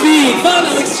 Bahamas Speed,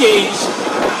 final exchange.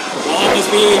 Bahamas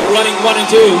Speed running 1 and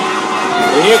 2.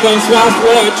 And here comes fast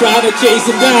forward, trying to chase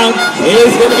him down.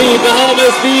 It's going to be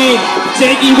Bahamas Speed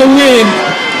taking the win.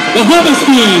 Bahamas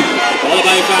Speed, followed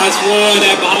by fast forward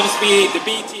at Bahamas Speed, the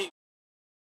B team.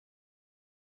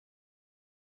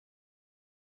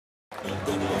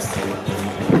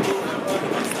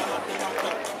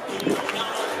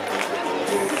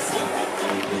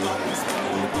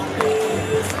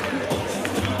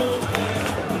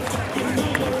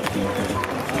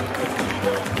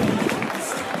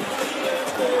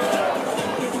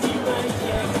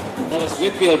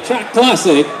 Whitfield Track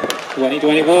Classic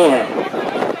 2024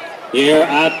 here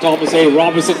at Thomas A.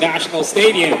 Robertson National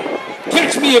Stadium.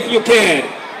 Catch me if you can.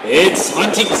 It's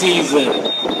hunting season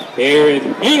here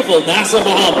in beautiful Nassau,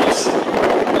 Bahamas.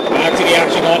 Back to the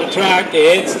action on the track.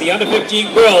 It's the under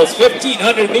 15 girls,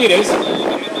 1,500 meters.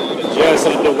 Just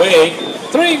underway.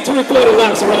 3 3/4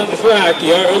 laps around the track.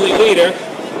 Your early leader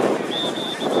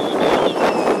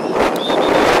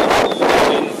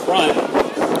in front.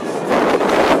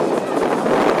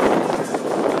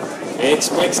 It's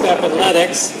Quick Step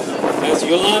Athletics. As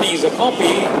Yulani's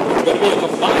accompany, it's going to be a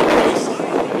combined race.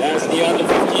 That's the under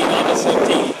 15, under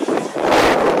 17.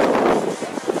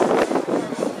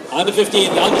 Under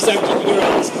 15, under 17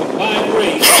 girls, combined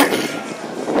race.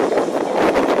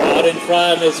 Out in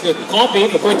front is the copy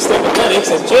for Quick Step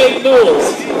Athletics is Jay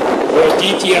Knowles for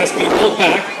DTSP Wolf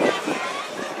Pack.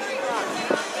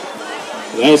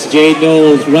 There's Jay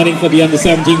Knowles running for the under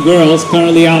 17 girls,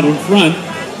 currently out in front.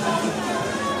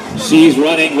 She's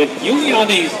running with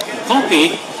Yuliani's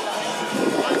copy.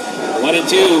 1 and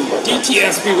 2,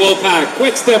 DTSP Wolf Pack,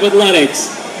 Quick Step Athletics.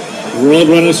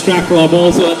 Roadrunners Track Club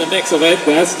also in the mix of it.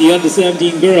 That's the under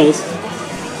 17 girls.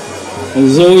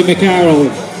 Zoe McCarroll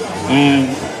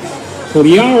and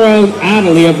Codiara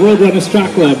Adderley of Roadrunners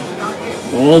Track Club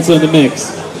also in the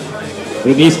mix.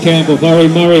 Bernice Camp of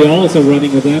Murray also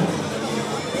running with them.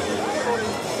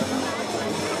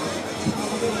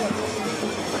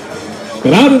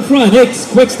 But out in front, it's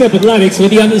Quick Step Athletics with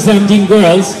the under 17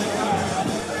 girls.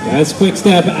 That's Quick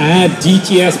Step at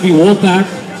DTSP Wolf Pack.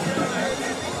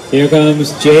 Here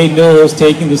comes Jay Knowles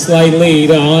taking the slight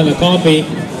lead on the compy.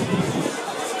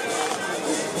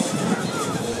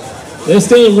 They're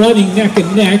still running neck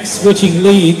and neck, switching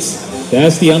leads.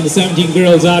 That's the under 17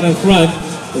 girls out in front.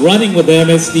 Running with them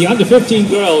is the under 15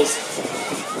 girls.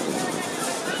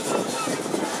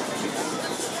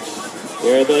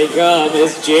 Here they come,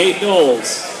 it's Jay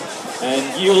Knowles and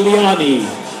Giuliani.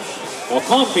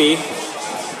 Ocampi.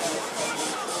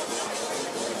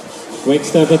 Quick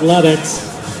Step Athletics.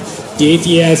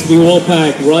 DTSP Wolf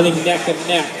Pack running neck and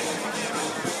neck.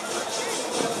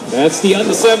 That's the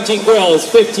under 17 girls,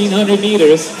 1,500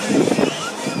 meters.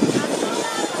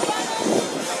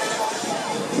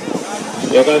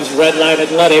 Here comes Redline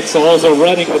Athletics also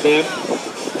running with them.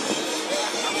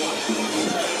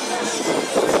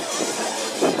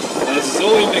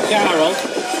 Zoe McCarroll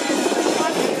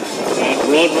and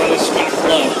Roadrunners Track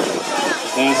Club.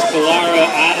 That's Clara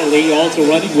Adderley also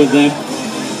running with them.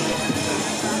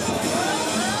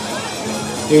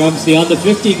 Here comes the under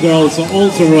 15 girls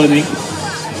also running.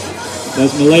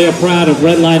 That's Malaya Pratt of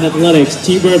Redline Athletics,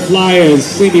 T-Bird Flyers,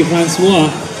 Cindy Francois,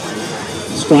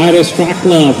 Striders Track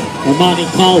Club, Armani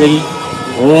Colley,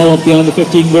 all of the under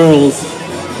 15 girls.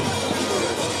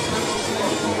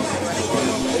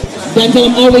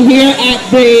 Gentlemen, over here at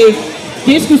the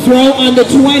discus throw under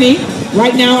 20.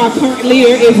 Right now, our current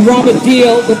leader is Robert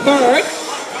Deal III.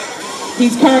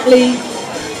 He's currently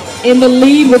in the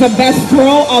lead with a best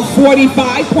throw of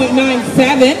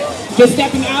 45.97. Just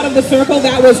stepping out of the circle,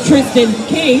 that was Tristan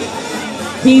King.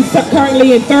 He's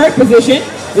currently in third position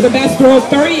with a best throw of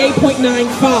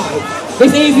 38.95.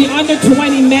 This is the under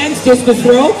 20 men's discus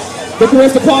throw. The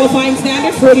Carissa qualifying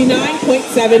standard,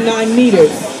 49.79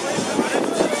 meters.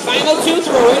 Final two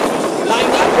throwers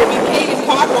lined up will be Kaden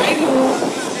Cartwright,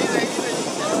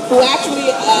 who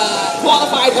actually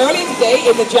qualified early today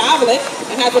in the javelin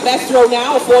and has the best throw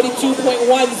now of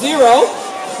 42.10.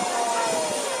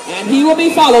 And he will be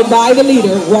followed by the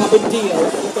leader, Robert Deal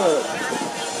III.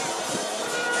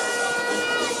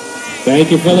 Thank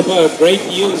you, Philippa. Great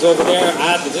news over there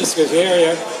at the discus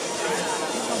area.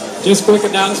 Just quick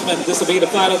announcement, this will be the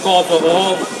final call for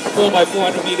all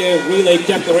 4x400 meter relay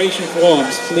declaration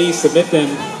forms. Please submit them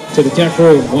to the tech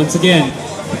room. Once again,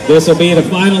 this will be the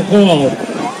final call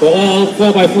for all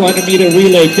 4x400 meter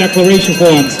relay declaration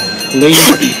forms. Please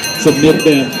submit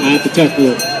them at the tech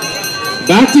room.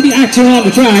 Back to the action on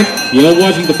the track. You're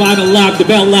watching the final lap, the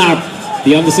bell lap.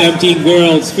 The under 17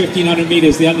 girls, 1500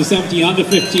 meters. The under 17, under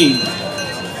 15.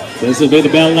 This will be the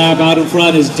bell lap. Out in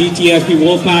front is DTSP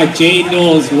Wolf Pack. Jade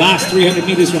Knowles, last 300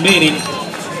 meters remaining.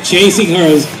 Chasing her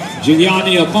is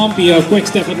Giuliani Acompi of Quick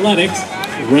Step Athletics.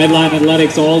 Redline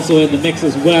Athletics also in the mix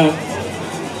as well.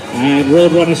 And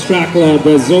Roadrunners Track Club,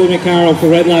 Zoe McCarroll for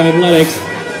Redline Athletics.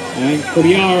 And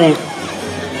Codiara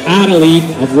Adelaide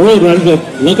of Roadrunners.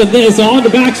 But look at this, on the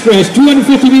backstretch,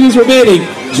 250 meters remaining.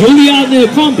 Giuliani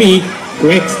Acompi,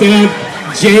 Quick Step.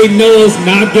 Jade Knowles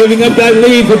not giving up that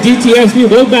lead for DTSP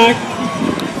Wolf Pack.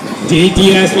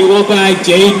 DTSP Wolf Pack,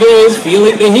 Jade Knowles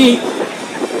feeling the heat.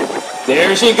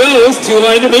 There she goes,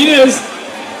 200 meters.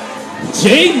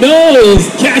 Jade Knowles,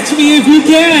 catch me if you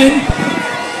can.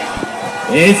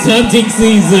 It's hunting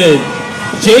season.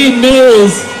 Jade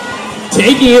Knowles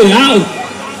taking it out.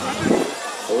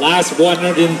 Last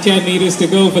 110 meters to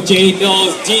go for Jade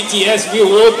Knowles. DTSP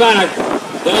Wolf Pack,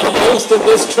 the host of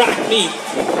this track meet.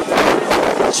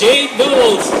 Jade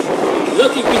Knowles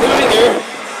looking behind her.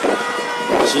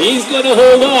 She's going to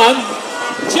hold on.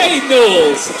 Jade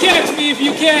Knowles, catch me if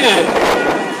you can.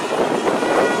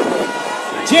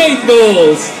 Jade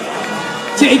Knowles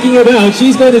taking it out.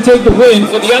 She's going to take the win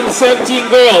for the under 17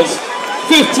 girls.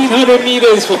 1500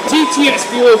 meters for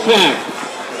DTSP Wolf Pack.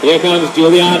 Here comes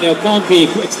Giuliana Acompi,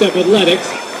 Quick Step Athletics.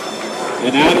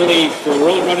 And Adelaide for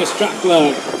Roadrunners Track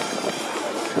Club.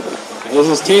 This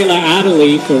is Taylor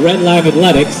Adderley for Redline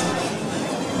Athletics.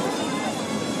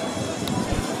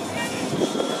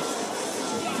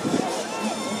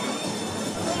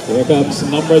 Here comes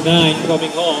number 9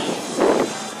 coming home.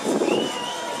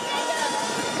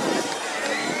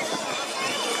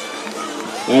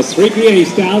 That's 3PA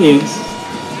Stallions.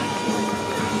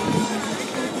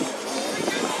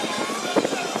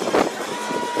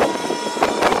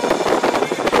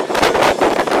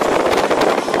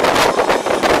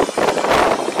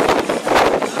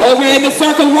 Over in the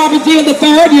circle, Robert Deal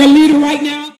III, your leader right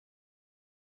now.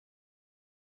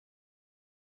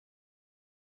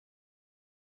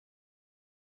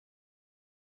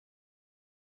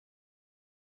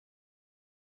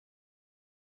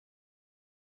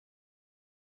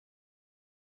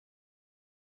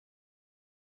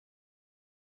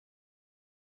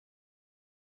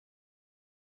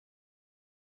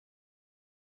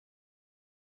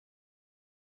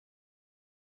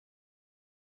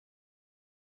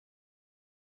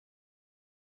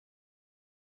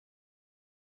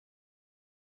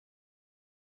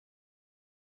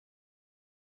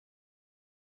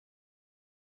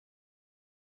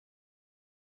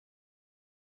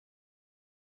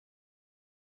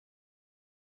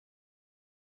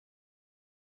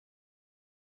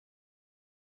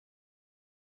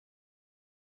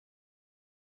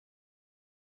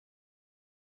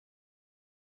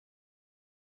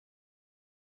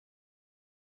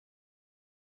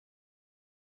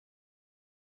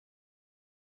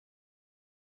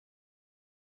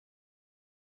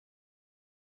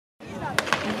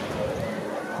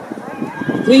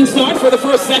 Clean start for the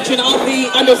first section of the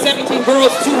under 17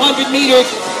 girls 200 meters.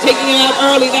 Taking it out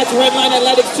early, that's Redline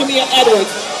Athletics, Tamia Edwards.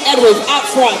 Edwards out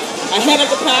front, ahead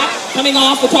of the pack, coming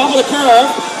off the top of the curve.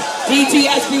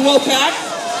 DTSP Wolf Pack.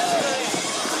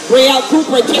 Brielle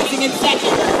Cooper chasing in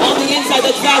second. On the inside,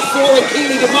 that's fast forward,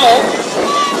 Keely DeVoe.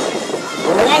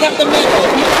 Right up the middle.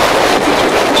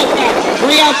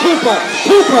 Brielle Cooper,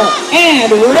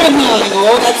 and Redline.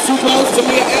 Oh, that's too close to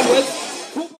Tamia Edwards.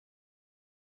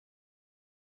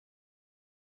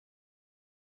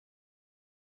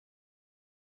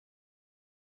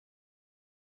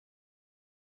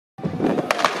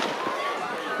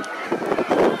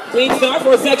 Clean start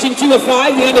for section 2 of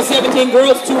 5, the under 17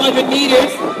 girls 200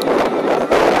 meters.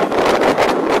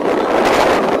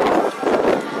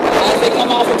 As they come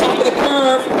off the top of the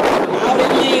curve, out in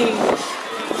lane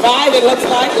 5, it looks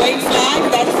like, lane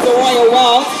 5, that's the Royal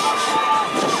Wall.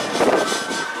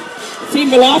 Team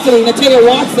velocity, Natalia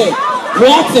Watson.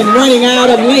 Watson running out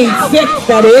of lane 6,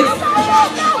 that is.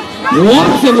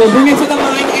 Watson will bring it to the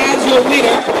line as your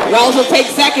winner. Wells will take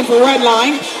second for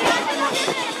Redline.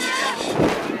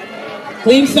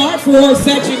 Clean start for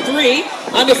section 3,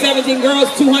 under 17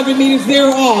 girls, 200 meters, they're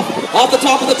off. Off the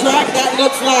top of the track, that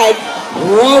looks like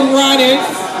Roadrunners.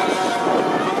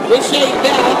 Richard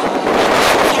Bell.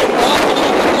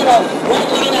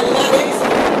 Redline Athletics.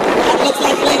 That looks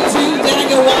like lane 2,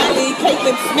 Daniel Wiley,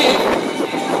 Caitlin Smith.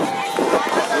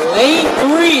 Lane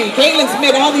 3, Caitlin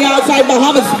Smith on the outside,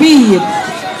 Bahamas speed.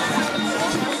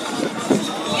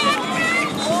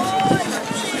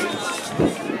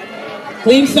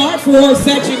 Clean start for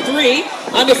section 3.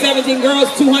 Under 17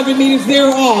 girls, 200 meters, they're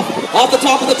off. Off the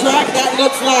top of the track, that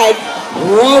looks like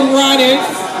Road Runners.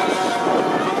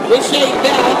 With Shane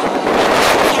Bell.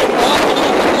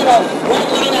 Red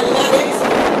Line Athletics.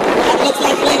 That looks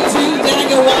like lane 2,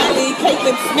 Daniel Wiley,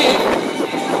 Caitlin Smith.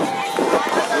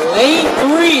 Lane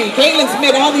 3, Caitlin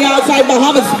Smith on the outside,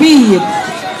 Bahamas speed.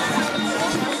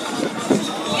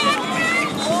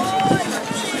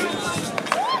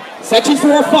 Section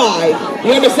 4-5,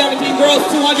 the under 17 girls,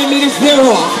 200 meters, they're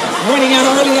off. Running out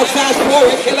early, let's fast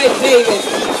forward, Kelly Davis.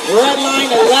 Red Line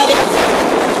Athletics,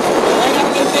 right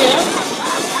up in there.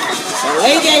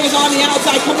 Lane Davis on the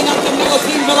outside, coming up the middle,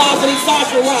 team velocity,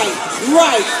 Sasha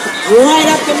right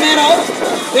up the middle.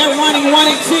 They're running 1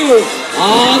 and 2.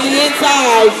 On the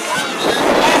inside,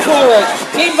 fast forward,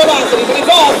 team velocity, but it's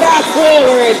all fast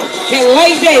forward.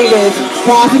 Kelly Davis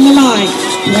crossing the line.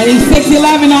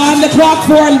 26-11 on the clock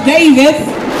for Davis.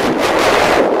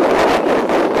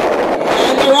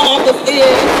 And they're off the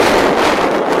field.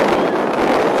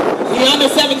 The under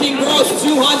 17 girls,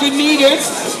 200 meters.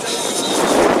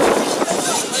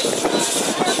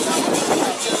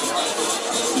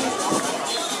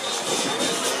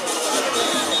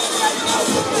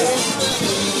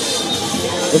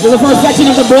 This is the first section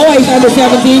of the boys under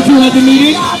 17, 200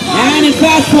 meters. And it's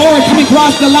fast forward coming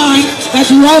across the line. That's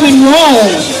Roman Roll.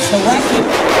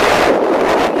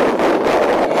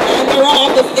 And they're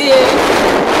off the field.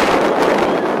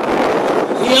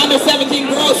 The under 17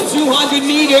 girls, 200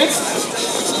 meters.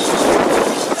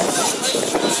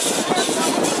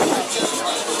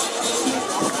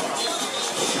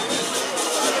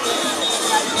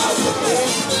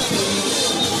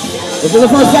 This is the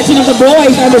first section of the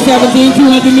boys under 17,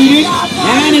 200 meters.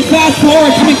 And it's fast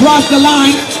forward coming across the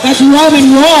line. That's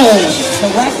Roman Roll.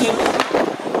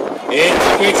 It's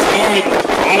a quick start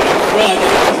out in front.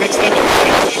 Quick step in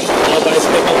front. All by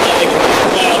Smith and leg.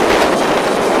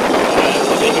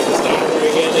 They get the starter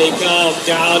again. They come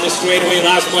down the straightaway.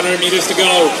 Last 100 meters to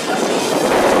go.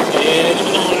 And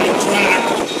on the track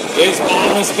is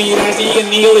Bahamas speed as Ian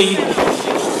Neely.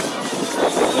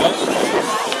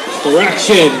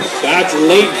 Correction. That's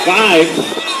late 5.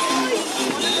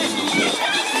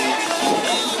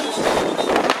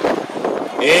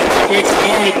 It's a quick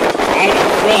start out in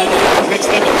front. Quick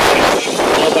step in front.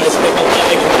 All by Smith and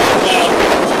leg.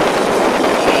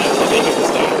 They get the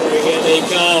starter again. They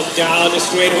come down the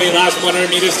straightaway. Last 100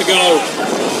 meters to go.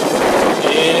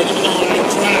 And on the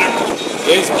track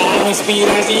is Bahamas speed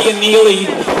as Ian Neely.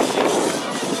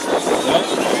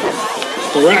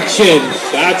 Correction.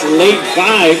 That's late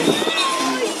 5.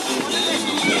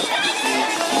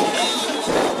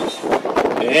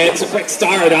 It's a quick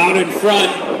start out in front.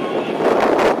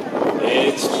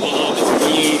 It's Bahamas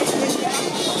speed.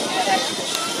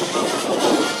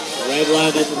 Red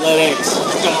Line Athletics.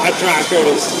 Star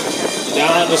Trackers.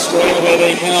 Down the straightaway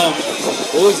they come.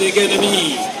 Who's it going to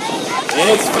be?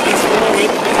 It's fast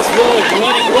forward.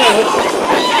 Running well.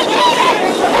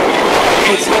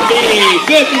 It's going to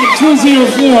be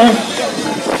 2:04.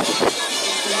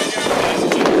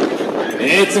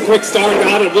 It's a quick start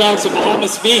out of blocks of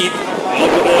Bahamas speed. Out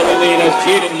with early lead as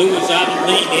Jaden Lewis out in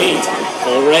lane 8.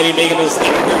 Already making a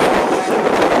step.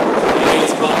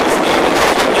 It's Bahamas speed.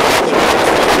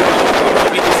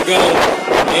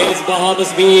 It's Bahamas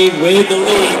speed with the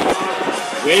lead.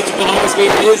 Which Bahamas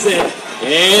speed is it?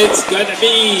 It's going to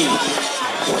be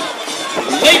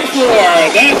lane 4.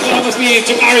 That's Bahamas speed.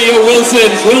 Jamario Wilson.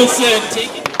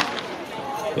 Taking.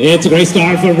 It's a great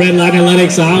start for Red Line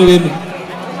Athletics out in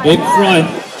front.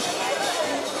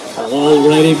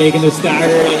 Already making the starter,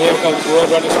 and here comes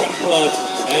Roadrunners Club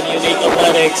and Unique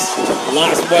Athletics.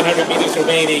 Last 100 meters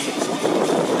remaining.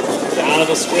 Down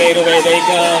the straightaway they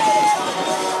come.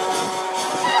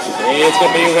 It's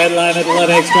going to be Red Line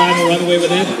Athletics trying to run away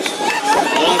with it.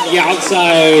 On the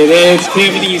outside, it's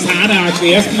Tiffany's Hannah,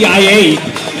 actually, SPIA,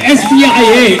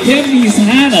 Tiffany's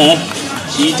Hannah.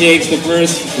 She takes the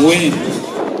first win.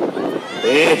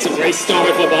 It's a great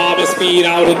start for Bahamas speed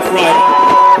out in front.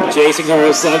 Chasing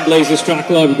her Sunblazers Track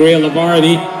Club, Gray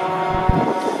Lavardi.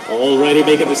 Already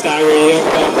making the stagger. Here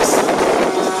comes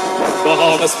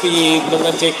Bahamas speed.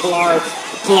 Melinte Clark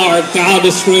down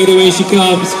the straightaway she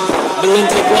comes.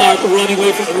 Melinte Clark running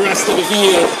away from the rest of the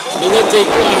field. Melinte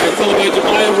Clark followed by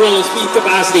Jemiah Rose, speed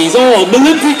capacities.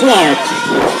 Melinte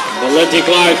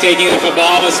Clark taking it for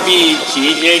Bahamas speed.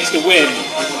 She takes the win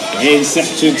in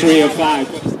section 3 of 5.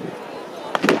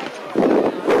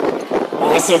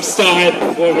 Awesome start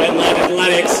for Red Line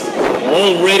Athletics.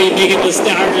 already making the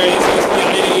starters.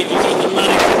 STEP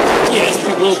Atheletics,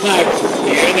 DTSP Wolf Pack.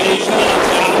 Here they come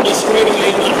down the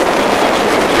straightaway.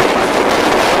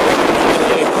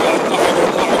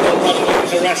 Cargo running with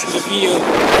the rest of the field.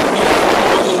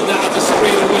 Down the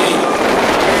straightaway.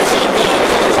 Here's he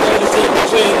goes. He's going to take the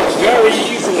win very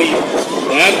easily.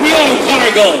 And we own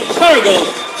Cargo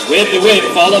with the win,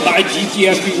 followed by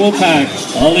DTSP Wolf Pack,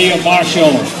 Aaliyah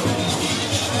Marshall.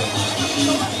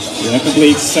 That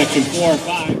completes section 4 and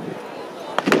 5.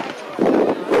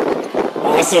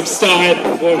 Awesome start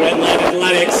for Red Line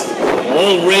Athletics.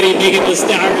 Already making the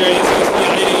starters. STEP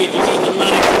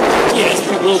Atheletics,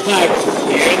 DTSP Wolf Pack.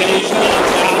 Here they come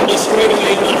down the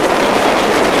straightaway.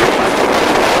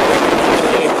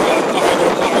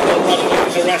 Cargo running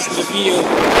with the rest of the field.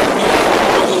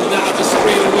 Down the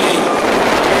straightaway.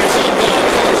 Here's he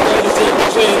goes. He's going to take the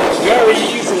win very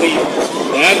easily.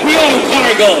 And we own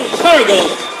Cargo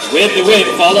with the win,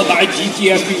 followed by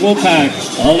DTSP Wolf Pack,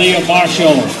 Aaliyah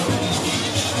Marshall.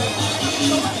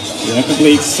 That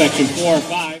completes section 4 and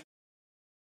 5.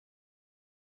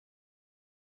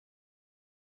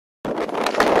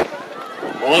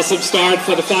 Awesome start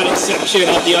for the final section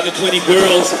of the under-20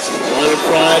 girls. On in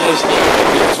front is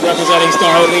representing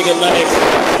Star Elite Athletics.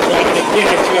 Driving the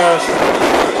character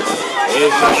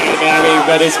is Jemiah Nabby,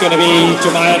 but it's going to be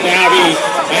Jemiah Nabby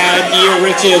and Nia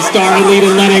Riches. Star Elite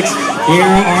Athletics. Here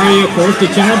are your first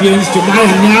champions,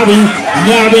 Jemiah Nabby.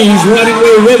 Nabby's running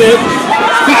away with it.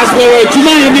 Fast forward,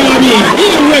 Jemiah Nabby.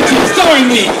 Nia Riches, starring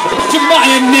me,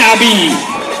 Jemiah Nabby.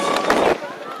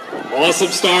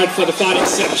 Awesome start for the final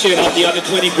section of the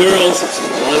under-20 girls.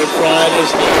 On in front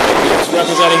is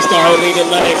representing Star Elite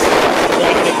Athletics.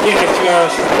 Driving the character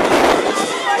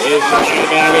is Jemiah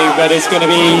Nabby, but it's going to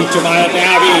be Jemiah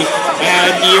Nabby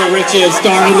and Nia Riches.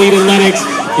 Star Elite Athletics.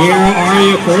 Here are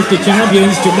your first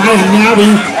champions, Jemiah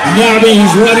Nabby.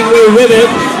 Nabby's running away with it.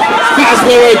 Fast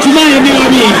forward, Jemiah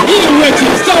Nabby. Nia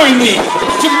Riches, starring me,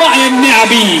 Jemiah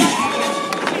Nabby.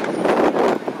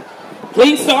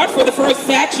 Clean start for the first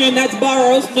section. That's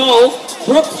Burrows, Knowles,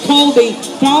 Brooks, Colby,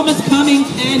 Thomas, Cummings,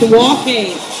 and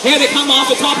Walking. Here they come off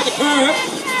the top of the curve.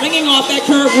 Swinging off that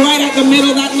curve right at the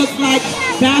middle. That looks like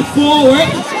fast forward.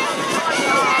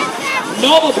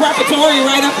 Noble Preparatory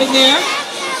right up in there.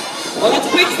 Well,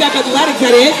 that's Quick Step Athletics,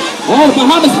 that is. Oh,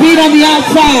 Bahamas Speed on the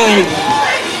outside.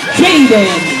 Jaden.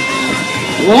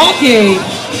 Walking.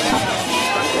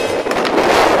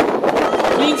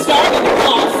 Clean start in the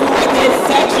block for this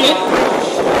section.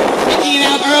 Taking it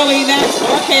out early, that's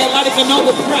RK Athletics and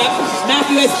Noble Prep.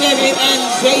 Matthew Estevez and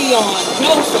Jayon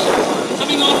Joseph.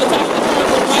 Coming off the top of the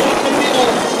curve right up the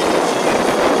middle.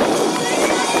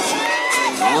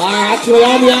 Actually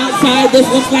on the outside, this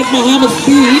looks like Bahamas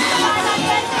Speed.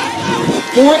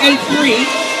 483.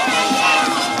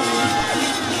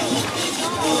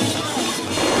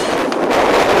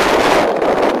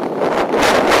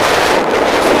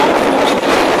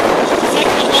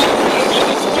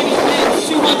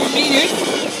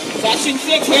 Section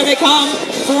 6, here they come.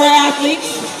 4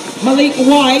 athletes. Malik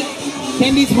White,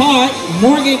 Candice Hart,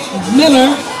 Morgan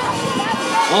Miller.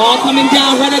 All coming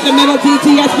down right at the middle.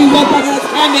 DTSP Wolf Pack. That's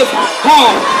Candice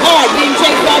Hart being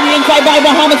chased on the inside by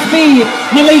Bahamas Speed.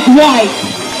 Malik White.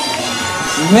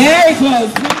 Very close.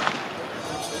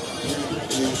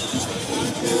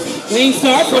 Clean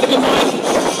start for the combined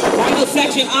final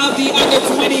section of the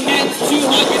under-20 men's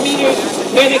 200 meters.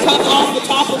 Here they come off the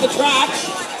top of the track.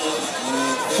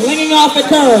 Flinging off the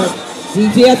curve.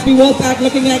 DTSP Wolf Pack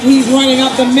looking like he's running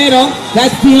up the middle.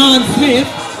 That's Deion Smith.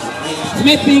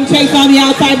 Smith being chased on the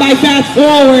outside by Fast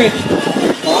Forward.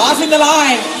 Crossing the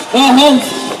line. The host,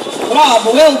 Rob,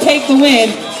 will take the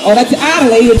win. Oh, that's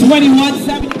Adelaide,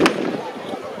 21-70.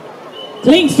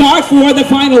 Clean start for the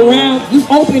final round. This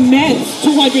open men's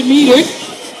 200 meters.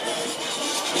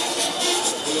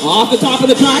 Off the top of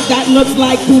the track, that looks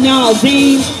like Kunal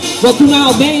Dane. Well,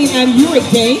 Kunal Dane and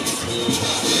Uric Dane.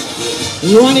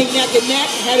 Running neck and neck,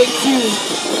 heading to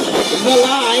the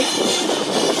line.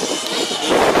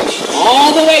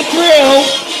 All the way through.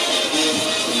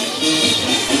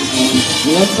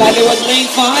 Looks like it was lane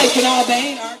 5, Kunal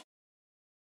Dane.